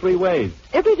the dough 3 ways.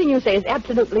 Everything you say is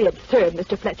absolutely absurd,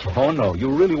 Mr. Fletcher. Oh, no. You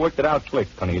really worked it out slick,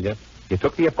 Cornelia. You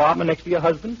took the apartment next to your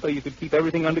husband so you could keep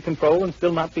everything under control and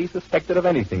still not be suspected of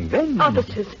anything. Then...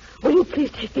 Officers, will you please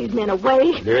take these men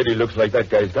away? Lady, looks like that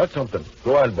guy's got something.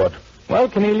 Go on, Bud. Well,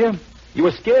 Cornelia, you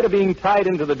were scared of being tied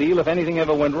into the deal if anything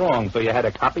ever went wrong, so you had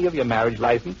a copy of your marriage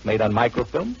license made on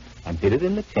microfilm and hid it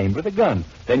in the chamber of the gun.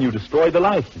 Then you destroyed the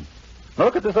license. Now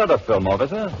look at this other film,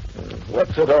 officer.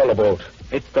 What's it all about?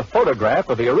 It's the photograph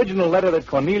of the original letter that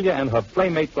Cornelia and her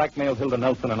playmate blackmailed Hilda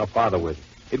Nelson and her father with.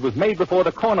 It was made before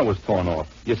the corner was torn off.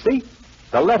 You see?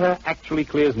 The letter actually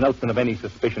clears Nelson of any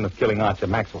suspicion of killing Archer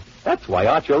Maxwell. That's why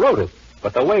Archer wrote it.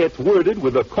 But the way it's worded,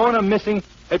 with the corner missing...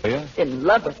 In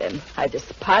love with him. I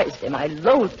despised him. I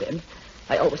loathed him.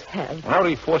 I always have. How did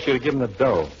he force you to give him the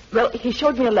dough? Well, he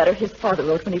showed me a letter his father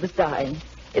wrote when he was dying.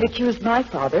 It accused my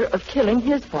father of killing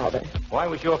his father. Why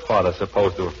was your father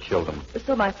supposed to have killed him?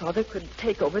 So my father could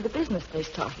take over the business they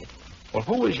started. Well,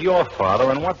 who is your father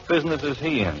and what business is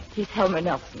he in? He's Helmer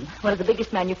Nelson, one of the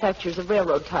biggest manufacturers of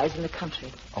railroad ties in the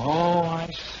country. Oh, I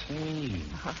see.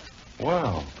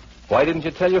 Well, why didn't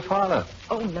you tell your father?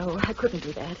 Oh, no, I couldn't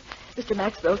do that. Mr.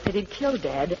 Maxwell said he'd kill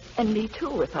Dad, and me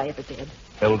too, if I ever did.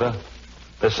 Hilda,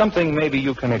 there's something maybe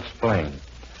you can explain.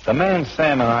 The man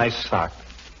Sam and I socked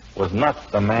was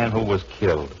not the man who was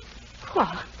killed.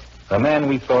 What? The man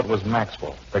we thought was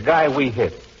Maxwell. The guy we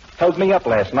hit. Held me up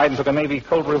last night and took a Navy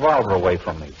Colt revolver away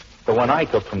from me. The one I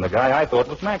took from the guy I thought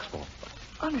was Maxwell.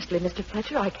 Honestly, Mr.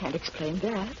 Fletcher, I can't explain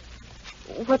that.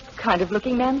 What kind of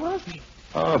looking man was he?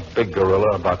 Oh, a big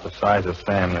gorilla about the size of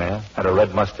Sam there. Had a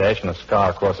red mustache and a scar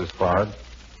across his forehead.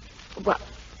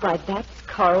 Why, that's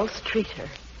Carl Streeter.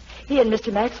 He and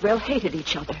Mr. Maxwell hated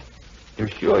each other. You're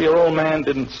sure your old man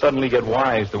didn't suddenly get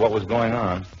wise to what was going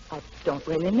on? I don't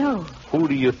really know. Who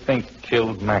do you think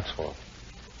killed Maxwell?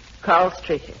 Carl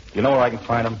Streeter. You know where I can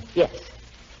find him? Yes.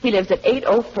 He lives at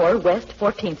 804 West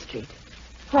 14th Street.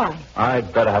 Why?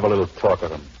 I'd better have a little talk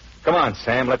with him. Come on,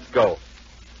 Sam, let's go.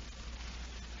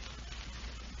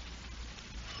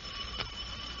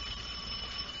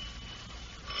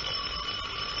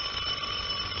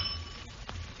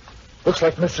 Looks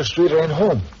like Mr. Streeter ain't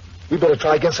home. We better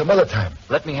try again some other time.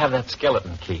 Let me have that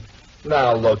skeleton key.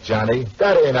 Now, look, Johnny,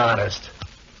 that ain't honest.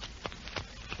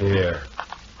 Here.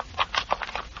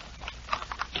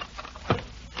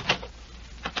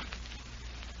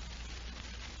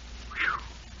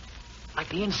 Like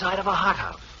the inside of a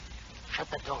hothouse. Shut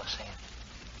the door, Sam.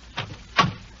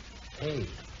 Hey,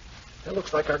 that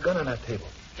looks like our gun on that table.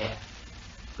 Yeah.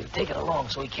 We'll take it along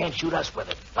so he can't shoot us with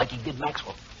it, like he did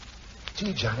Maxwell.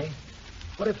 Gee, Johnny,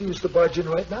 what if he used to barge in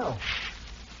right now?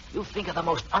 You think of the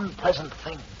most unpleasant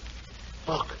thing.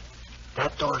 Look,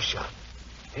 that door's shut.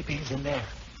 Maybe he's in there.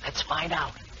 Let's find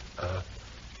out.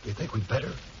 You think we'd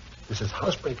better? This is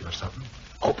housebreaking or something.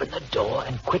 Open the door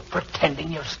and quit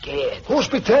pretending you're scared. Who's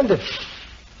pretending?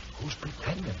 Who's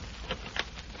pretending?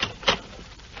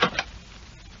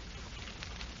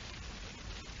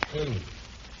 Hey,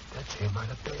 that's him on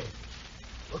the bed.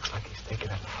 Looks like he's taking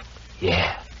a nap.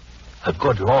 Yeah, a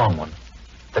good long one.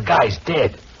 The guy's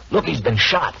dead. Look, he's been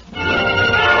shot.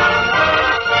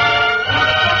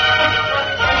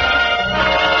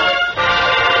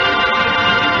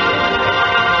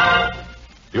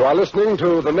 You are listening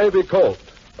to The Navy Colt,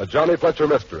 a Johnny Fletcher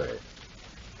mystery.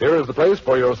 Here is the place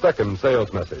for your second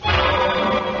sales message.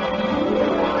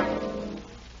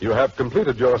 You have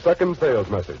completed your second sales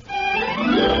message.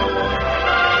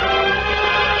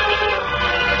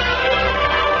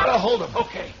 Hold him.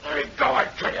 Okay, there you go. I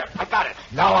tell you. I got it.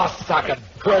 Now I'll sock it.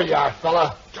 Here you are,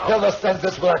 fella. Hilda sends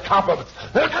this with her compliments.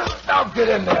 Now get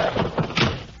in there.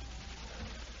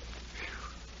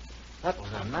 That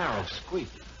was a narrow squeak.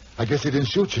 I guess he didn't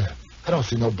shoot you. I don't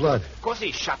see no blood. Of course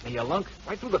he shot me, you lunk.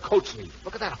 Right through the coat sleeve.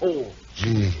 Look at that hole.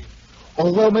 Gee.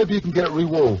 Oh, well, maybe you can get it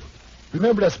rewove.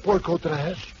 Remember that sport coat that I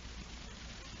had?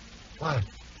 What?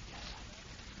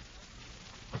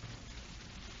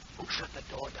 Who shut the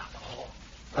door down the hall?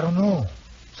 I don't know.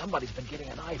 Somebody's been getting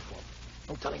an eye for him.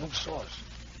 No telling who saw us.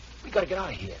 We gotta get out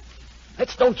of here.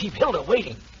 Let's don't keep Hilda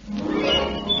waiting.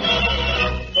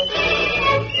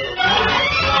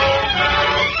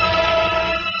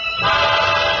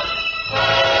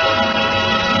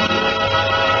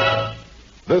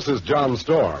 This is John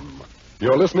Storm.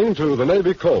 You're listening to The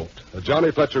Navy Colt, a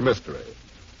Johnny Fletcher mystery.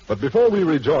 But before we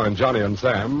rejoin Johnny and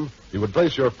Sam, you would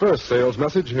place your first sales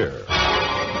message here.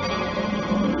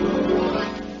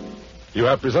 You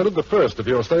have presented the first of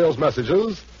your sales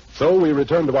messages, so we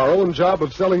return to our own job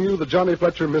of selling you the Johnny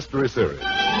Fletcher Mystery Series.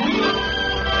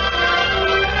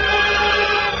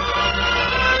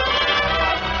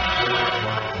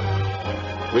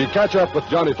 We catch up with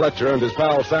Johnny Fletcher and his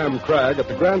pal Sam Cragg at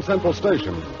the Grand Central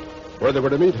Station, where they were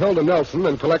to meet Hilda Nelson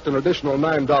and collect an additional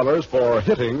 $9 for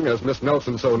hitting, as Miss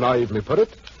Nelson so naively put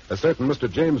it, a certain Mr.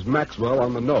 James Maxwell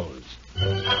on the nose.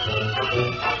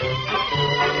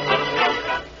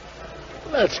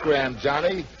 Let's scram,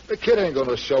 Johnny. The kid ain't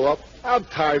gonna show up. I'm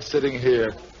tired sitting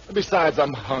here. And besides,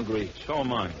 I'm hungry. So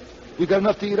am I. You got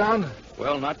enough to eat on?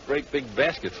 Well, not great big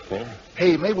baskets full.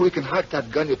 Hey, maybe we can hike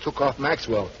that gun you took off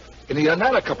Maxwell and eat on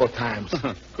that a couple of times.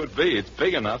 Could be. It's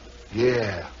big enough.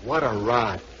 Yeah, what a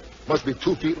rod. Must be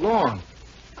 2 feet long.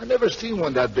 I never seen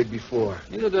one that big before.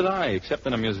 Neither did I, except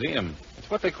in a museum. It's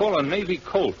what they call a Navy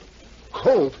Colt.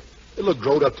 Colt? It looked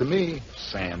growed up to me.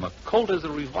 Sam, a Colt is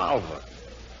a revolver.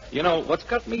 You know, what's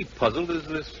got me puzzled is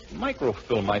this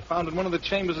microfilm I found in one of the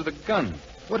chambers of the gun.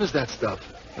 What is that stuff?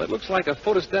 That looks like a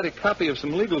photostatic copy of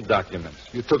some legal documents.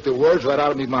 You took the words right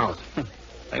out of me mouth.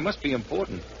 They must be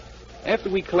important. After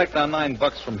we collect our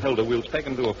 $9 from Hilda, we'll take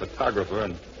them to a photographer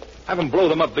and have him blow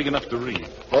them up big enough to read.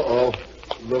 Uh-oh.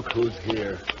 Look who's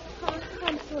here. Oh,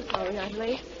 I'm so sorry I'm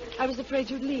late. I was afraid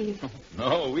you'd leave.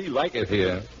 No, we like it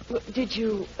here. Did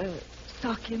you,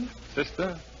 sock him?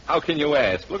 Sister, how can you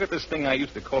ask? Look at this thing I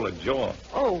used to call a jaw.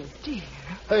 Oh, dear.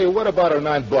 Hey, what about our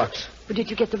 $9? But did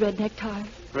you get the red necktie?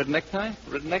 Red necktie?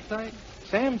 Red necktie?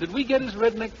 Sam, did we get his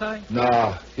red necktie?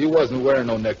 Nah, he wasn't wearing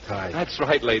no necktie. That's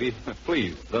right, lady.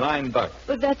 Please, the $9.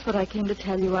 Well, that's what I came to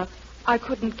tell you. I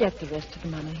couldn't get the rest of the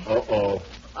money. Uh-oh.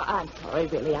 I'm sorry,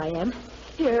 really, I am.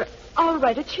 Here, I'll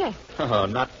write a check. Oh,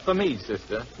 not for me,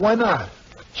 sister. Why not?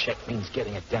 A check means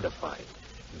getting identified.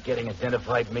 And getting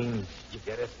identified means, you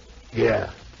get it? Yeah.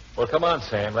 Well, come on,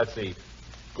 Sam. Let's eat.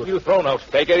 Good. You thrown out.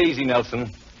 Take it easy, Nelson.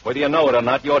 Whether you know it or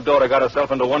not, your daughter got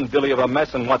herself into one billy of a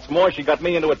mess, and what's more, she got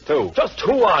me into it, too. Just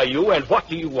who are you and what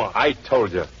do you want? I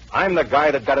told you. I'm the guy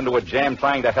that got into a jam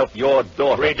trying to help your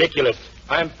daughter. Ridiculous.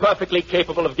 I'm perfectly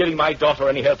capable of giving my daughter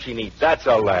any help she needs. That's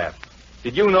a laugh.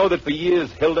 Did you know that for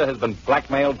years Hilda has been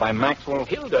blackmailed by Maxwell?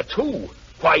 Hilda, too?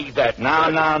 Why, that... Now,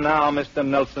 Mr.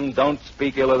 Nelson, don't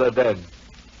speak ill of the dead.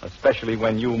 Especially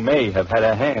when you may have had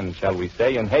a hand, shall we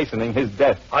say, in hastening his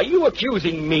death. Are you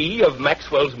accusing me of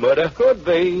Maxwell's murder? Could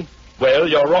be. Well,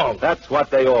 you're wrong. That's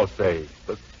what they all say.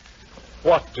 But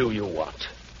what do you want?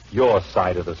 Your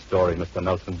side of the story, Mr.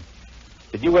 Nelson.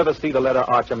 Did you ever see the letter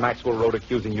Archer Maxwell wrote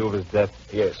accusing you of his death?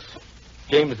 Yes.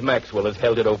 James Maxwell has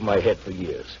held it over my head for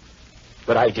years.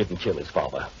 But I didn't kill his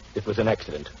father. It was an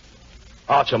accident.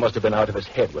 Archer must have been out of his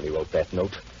head when he wrote that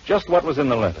note. Just what was in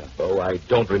the letter? Oh, I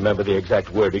don't remember the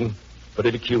exact wording, but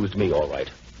it accused me all right.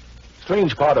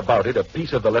 Strange part about it, a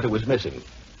piece of the letter was missing,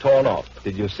 torn off.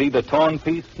 Did you see the torn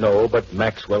piece? No, but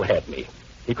Maxwell had me.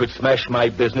 He could smash my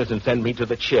business and send me to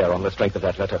the chair on the strength of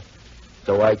that letter.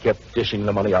 So I kept dishing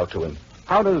the money out to him.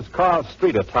 How does Carl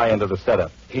Streeter tie into the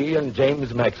setup? He and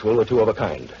James Maxwell were two of a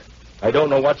kind. I don't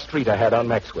know what Streeter had on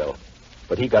Maxwell,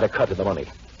 but he got a cut of the money.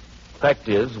 Fact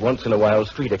is, once in a while,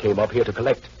 Streeter came up here to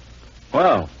collect.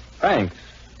 Well, thanks,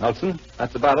 Nelson.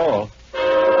 That's about all.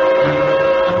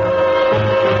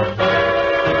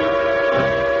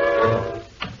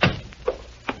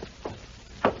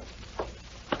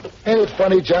 Ain't it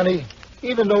funny, Johnny?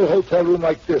 Even an old hotel room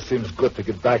like this seems good to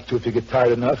get back to if you get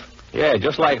tired enough. Yeah,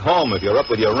 just like home if you're up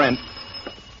with your rent.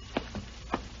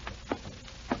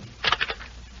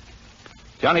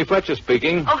 Johnny Fletcher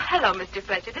speaking. Oh, hello, Mr.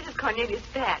 Fletcher. This is Cornelia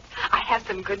Spat. I have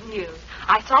some good news.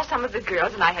 I saw some of the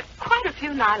girls, and I have quite a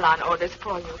few nylon orders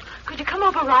for you. Could you come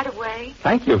over right away?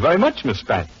 Thank you very much, Miss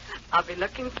Spat. I'll be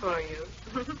looking for you.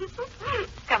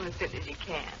 Come as soon as you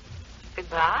can.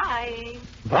 Goodbye.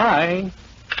 Bye.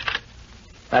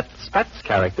 That Spat's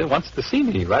character wants to see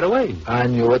me right away. I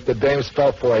knew it. The dames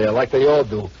fell for you, like they all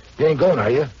do. You ain't going, are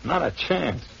you? Not a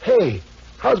chance. Hey,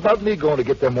 how's about me going to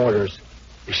get them orders?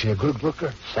 Is she a good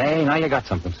booker? Say, now you got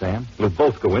something, Sam. We'll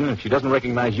both go in, and if she doesn't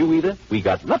recognize you either, we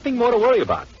got nothing more to worry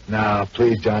about. Now,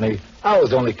 please, Johnny. I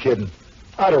was only kidding.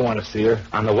 I don't want to see her.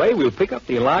 On the way, we'll pick up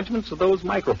the enlargements of those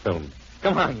microfilms.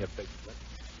 Come on, you big...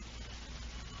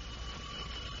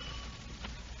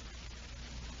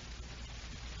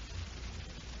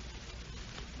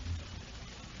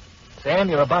 Sam,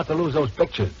 you're about to lose those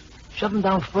pictures. Shove them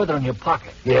down further in your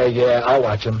pocket. Yeah, I'll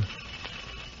watch them.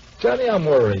 Johnny, I'm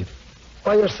worried.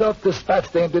 By yourself, this fat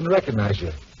stain didn't recognize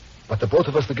you. But the both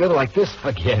of us together like this?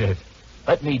 Forget it.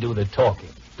 Let me do the talking.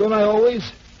 Don't I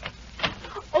always?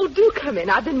 Oh, do come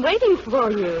in. I've been waiting for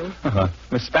you.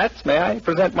 Miss Spats, may I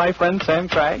present my friend Sam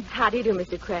Cragg? How do you do,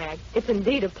 Mr. Cragg? It's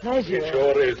indeed a pleasure. It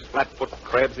sure is. Flatfoot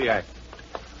crabs the act.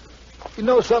 You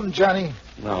know something, Johnny?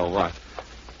 No, what?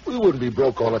 We wouldn't be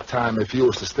broke all the time if you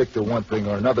was to stick to one thing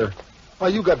or another. Why,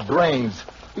 you got brains.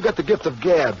 You got the gift of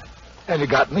gab. And you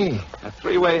got me. A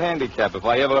three-way handicap, if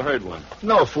I ever heard one.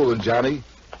 No fooling, Johnny.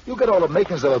 You got all the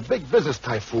makings of a big business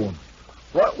typhoon.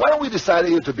 Why don't we decide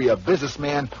either to be a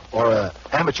businessman or an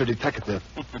amateur detective?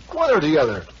 One or the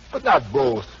other, but not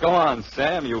both. Go on,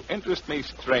 Sam. You interest me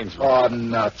strangely. Oh,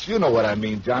 nuts. You know what I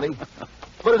mean, Johnny.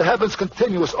 But it happens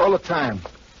continuous all the time.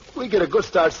 We get a good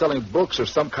start selling books or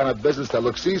some kind of business that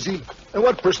looks easy, and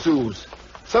what pursues?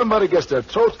 Somebody gets their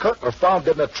throat cut or found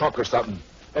dead in a trunk or something,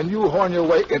 and you horn your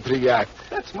way into the act.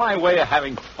 That's my way of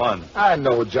having fun. I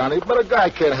know, Johnny, but a guy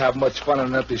can't have much fun on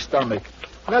an empty stomach.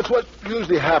 And that's what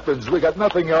usually happens. We got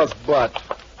nothing else but...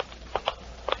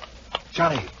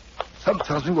 Johnny, something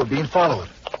tells me we're being followed.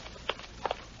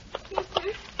 Mister?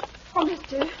 Oh,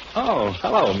 mister. Oh,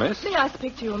 hello, miss. May I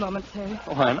speak to you a moment, sir?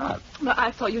 Why not? Well,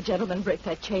 I saw you gentlemen break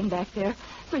that chain back there,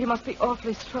 so you must be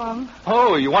awfully strong.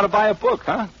 Oh, you want to buy a book,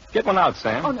 huh? Get one out,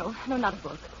 Sam. Oh, no, not a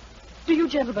book. Do you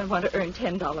gentlemen want to earn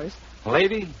 $10?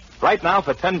 Lady, right now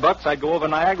for $10, I'd go over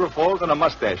Niagara Falls in a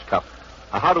mustache cup.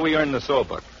 Now, how do we earn the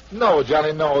sawbuck? No,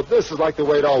 Johnny, no. This is like the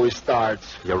way it always starts.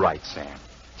 You're right, Sam.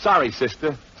 Sorry,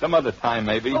 sister. Some other time,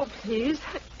 maybe. Oh, please.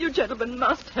 You gentlemen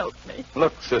must help me.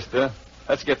 Look, sister,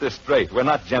 let's get this straight. We're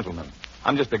not gentlemen.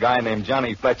 I'm just a guy named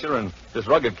Johnny Fletcher, and this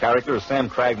rugged character is Sam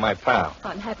Cragg, my pal.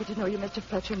 I'm happy to know you, Mr.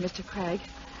 Fletcher and Mr. Cragg.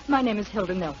 My name is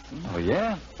Hilda Nelson. Oh,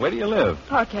 yeah? Where do you live?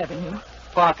 Park Avenue.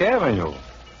 Park Avenue?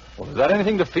 Well, is that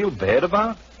anything to feel bad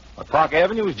about? Park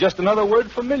Avenue is just another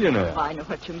word for millionaire. I know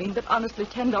what you mean, but honestly,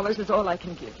 $10 is all I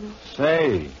can give you.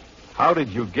 Say, how did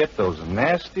you get those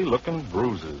nasty-looking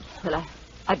bruises? Well,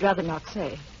 I'd rather not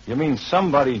say. You mean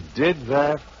somebody did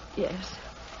that? Yes.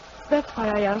 That's why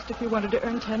I asked if you wanted to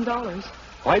earn $10.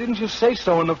 Why didn't you say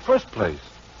so in the first place?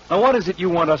 Now, what is it you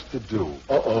want us to do?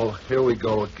 Uh-oh, here we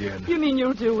go again. You mean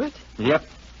you'll do it? Yep,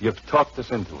 you've talked us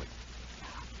into it.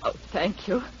 Oh, thank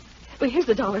you. Well, here's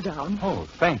the $1 down. Oh,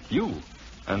 thank you.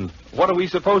 And what are we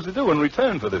supposed to do in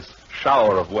return for this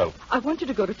shower of wealth? I want you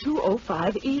to go to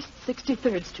 205 East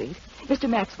 63rd Street, Mr.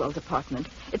 Maxwell's apartment.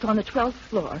 It's on the 12th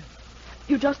floor.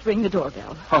 You just ring the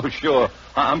doorbell. Oh, sure.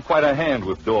 I'm quite a hand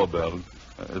with doorbells.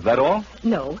 Is that all?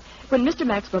 No. When Mr.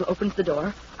 Maxwell opens the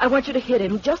door, I want you to hit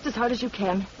him just as hard as you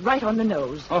can, right on the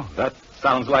nose. Oh, that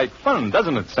sounds like fun,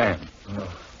 doesn't it, Sam?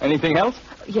 Anything else?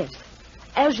 Yes.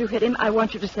 As you hit him, I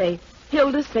want you to say,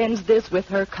 Hilda sends this with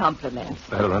her compliments.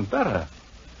 Better and better.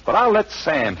 But I'll let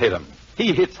Sam hit him.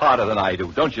 He hits harder than I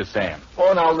do, don't you, Sam?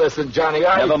 Oh, now listen, Johnny,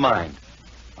 Never mind.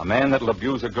 A man that'll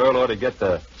abuse a girl ought to get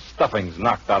the stuffings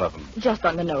knocked out of him. Just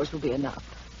on the nose will be enough.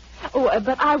 Oh,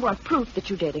 but I want proof that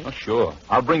you did it. Oh, sure.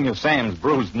 I'll bring you Sam's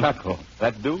bruised knuckle.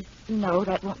 That do? No,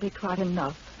 that won't be quite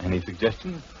enough. Any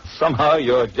suggestions? Somehow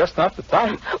you're just not the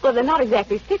type. Well, they're not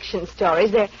exactly fiction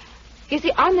stories. You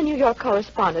see, I'm the New York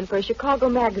correspondent for a Chicago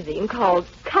magazine called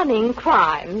Cunning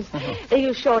Crimes. They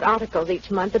use short articles each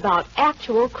month about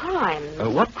actual crimes.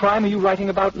 What crime are you writing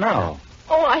about now?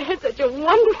 Oh, I had such a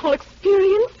wonderful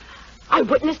experience. I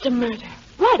witnessed a murder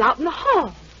right out in the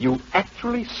hall. You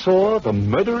actually saw the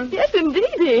murderers? Yes,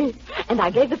 indeedy. And I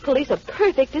gave the police a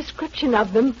perfect description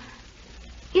of them.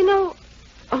 You know,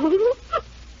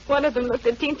 one of them looked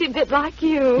a teensy bit like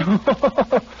you.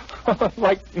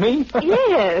 Like me?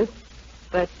 Yes.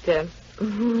 But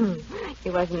he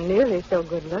wasn't nearly so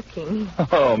good looking.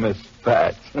 Oh, Miss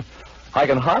Pat. I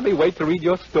can hardly wait to read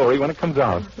your story when it comes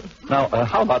out. Now,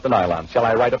 how about the nylon? Shall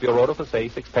I write up your order for, say,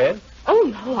 6 pairs?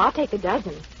 Oh, no, I'll take a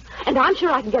dozen. And I'm sure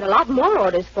I can get a lot more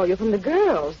orders for you from the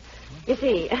girls. You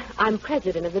see, I'm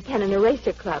president of the Pen and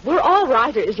Eraser Club. We're all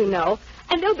writers, you know.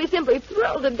 And they'll be simply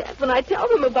thrilled to death when I tell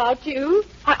them about you.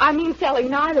 I mean selling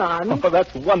nylon. Oh,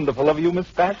 that's wonderful of you,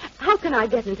 Miss Pat. How can I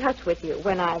get in touch with you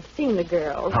when I've seen the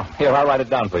girls? Oh, here, I'll write it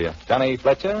down for you. Johnny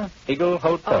Fletcher, Eagle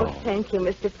Hotel. Oh, thank you,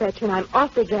 Mr. Fletcher, and I'm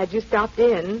awfully glad you stopped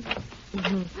in.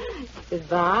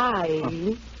 Goodbye.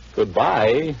 Oh.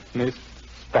 Goodbye, Miss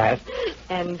Pat.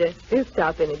 And do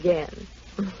stop in again.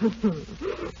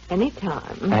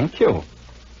 Anytime. Thank you.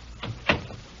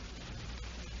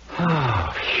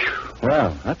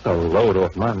 Well, that's a load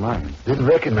off my mind. Didn't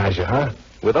recognize you, huh?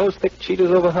 With those thick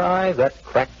cheaters over her eyes, that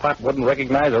crackpot wouldn't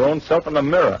recognize her own self in the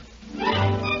mirror.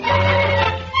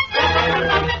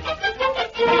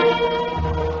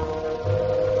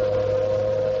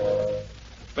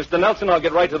 Mr. Nelson, I'll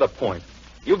get right to the point.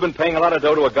 You've been paying a lot of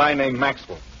dough to a guy named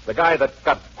Maxwell, the guy that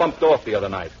got bumped off the other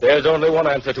night. There's only one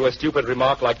answer to a stupid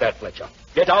remark like that, Fletcher.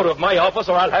 Get out of my office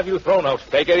or I'll have you thrown out.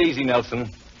 Take it easy, Nelson.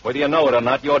 Whether you know it or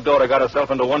not, your daughter got herself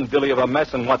into one dilly of a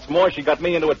mess, and what's more, she got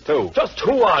me into it, too. Just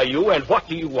who are you and what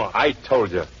do you want? I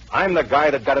told you. I'm the guy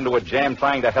that got into a jam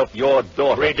trying to help your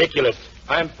daughter. Ridiculous.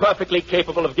 I'm perfectly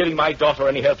capable of giving my daughter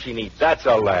any help she needs. That's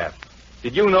a laugh.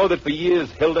 Did you know that for years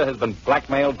Hilda has been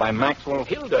blackmailed by Maxwell?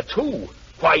 Hilda, too?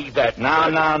 Why, that... Now,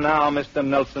 Mr.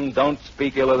 Nelson, don't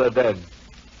speak ill of the dead.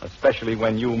 Especially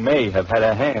when you may have had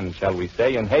a hand, shall we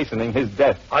say, in hastening his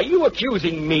death. Are you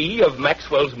accusing me of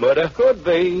Maxwell's murder? Could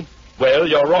be. Well,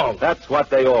 you're wrong. That's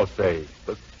what they all say.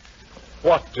 But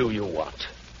what do you want?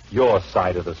 Your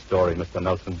side of the story, Mr.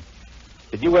 Nelson.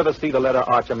 Did you ever see the letter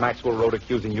Archer Maxwell wrote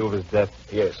accusing you of his death?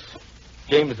 Yes.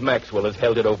 James Maxwell has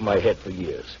held it over my head for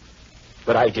years.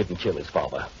 But I didn't kill his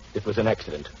father. It was an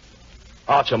accident.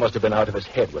 Archer must have been out of his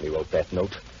head when he wrote that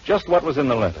note. Just what was in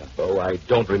the letter? Oh, I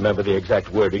don't remember the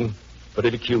exact wording, but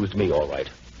it accused me all right.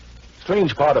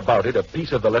 Strange part about it, a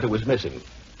piece of the letter was missing,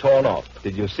 torn off.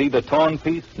 Did you see the torn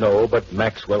piece? No, but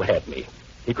Maxwell had me.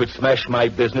 He could smash my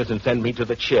business and send me to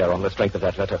the chair on the strength of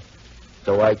that letter.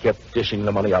 So I kept dishing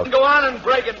the money out. Go on and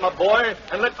break it, my boy,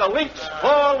 and let the links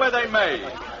fall where they may.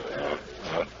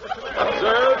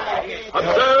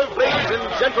 Observe, ladies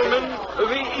and gentlemen,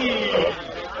 the ease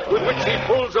with which he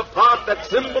pulls apart that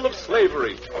symbol of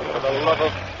slavery. For the love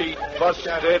of Pete, bust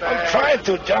it. I'm trying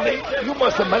to, Johnny. You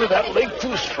must have meant that link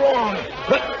too strong.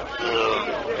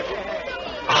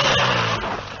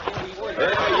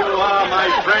 There you are,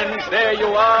 my friends. There you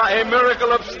are. A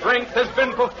miracle of strength has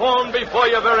been performed before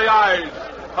your very eyes.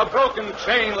 A broken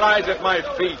chain lies at my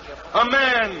feet. A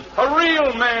man, a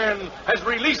real man, has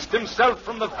released himself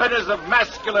from the fetters of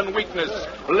masculine weakness.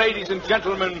 Ladies and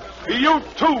gentlemen, you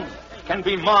too can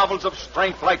be marvels of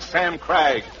strength like Sam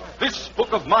Cragg. This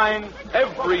book of mine,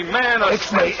 every man...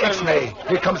 Ixnay.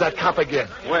 Here comes that cop again.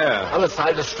 Where? Other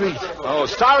side of the street. Oh,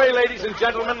 sorry, ladies and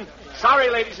gentlemen.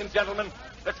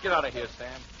 Let's get out of here,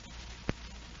 Sam.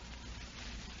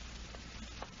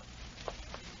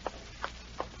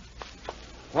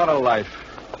 What a life.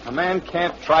 A man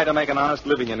can't try to make an honest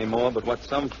living anymore, but what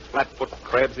some flat-foot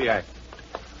crabsy act.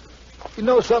 You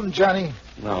know something, Johnny?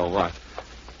 No, what?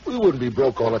 We wouldn't be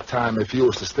broke all the time if you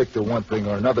was to stick to one thing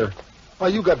or another. Why,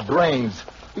 you got brains.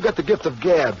 You got the gift of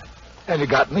gab. And you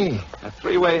got me. A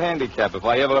three-way handicap, if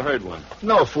I ever heard one.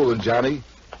 No fooling, Johnny.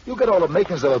 You got all the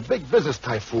makings of a big business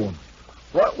typhoon.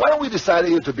 Why don't we decide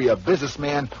either to be a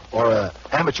businessman or an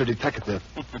amateur detective?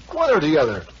 One or the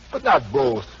other, but not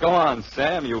both. Go on,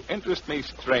 Sam. You interest me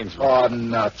strangely. Oh,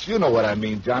 nuts. You know what I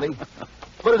mean, Johnny.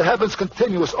 But it happens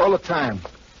continuous all the time.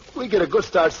 We get a good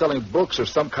start selling books or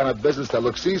some kind of business that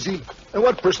looks easy, and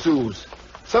what pursues?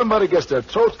 Somebody gets their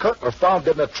throat cut or found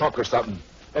dead in a trunk or something,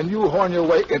 and you horn your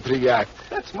way into the act.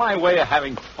 That's my way of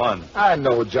having fun. I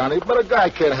know, Johnny, but a guy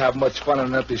can't have much fun on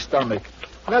an empty stomach.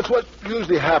 And that's what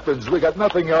usually happens. We got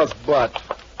nothing else but...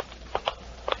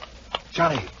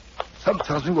 Johnny, something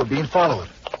tells me we're being followed.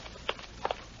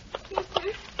 Mister?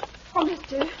 Oh,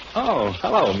 mister. Oh,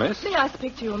 hello, miss. May I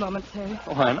speak to you a moment, sir?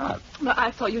 Why not? Well,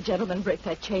 I saw you gentlemen break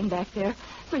that chain back there,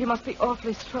 so you must be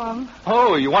awfully strong.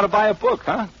 Oh, you want to buy a book,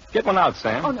 huh? Get one out,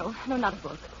 Sam. Oh, no, not a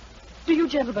book. Do you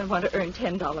gentlemen want to earn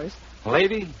 $10?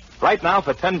 Lady, right now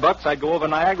for $10, I'd go over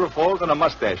Niagara Falls in a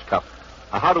mustache cup.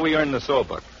 Now, how do we earn the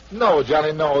sawbuck? No,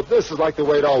 Johnny, no. This is like the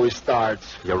way it always starts.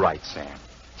 You're right, Sam.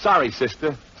 Sorry,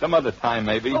 sister. Some other time,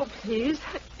 maybe. Oh, please.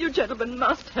 You gentlemen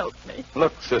must help me.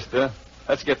 Look, sister,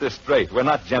 let's get this straight. We're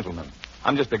not gentlemen.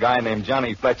 I'm just a guy named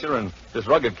Johnny Fletcher, and this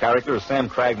rugged character is Sam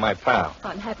Cragg, my pal.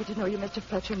 I'm happy to know you, Mr.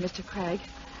 Fletcher and Mr. Cragg.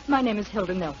 My name is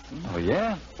Hilda Nelson. Oh,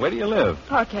 yeah? Where do you live?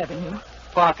 Park Avenue.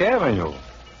 Park Avenue.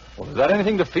 Well, is that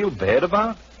anything to feel bad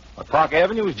about? Well, Park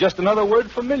Avenue is just another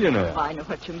word for millionaire. I know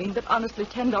what you mean, but honestly,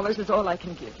 $10 is all I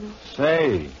can give you.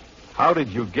 Say, how did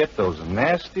you get those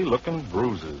nasty-looking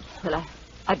bruises? Well,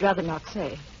 I'd rather not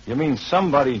say. You mean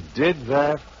somebody did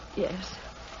that? Yes.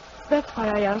 That's why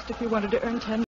I asked if you wanted to earn $10.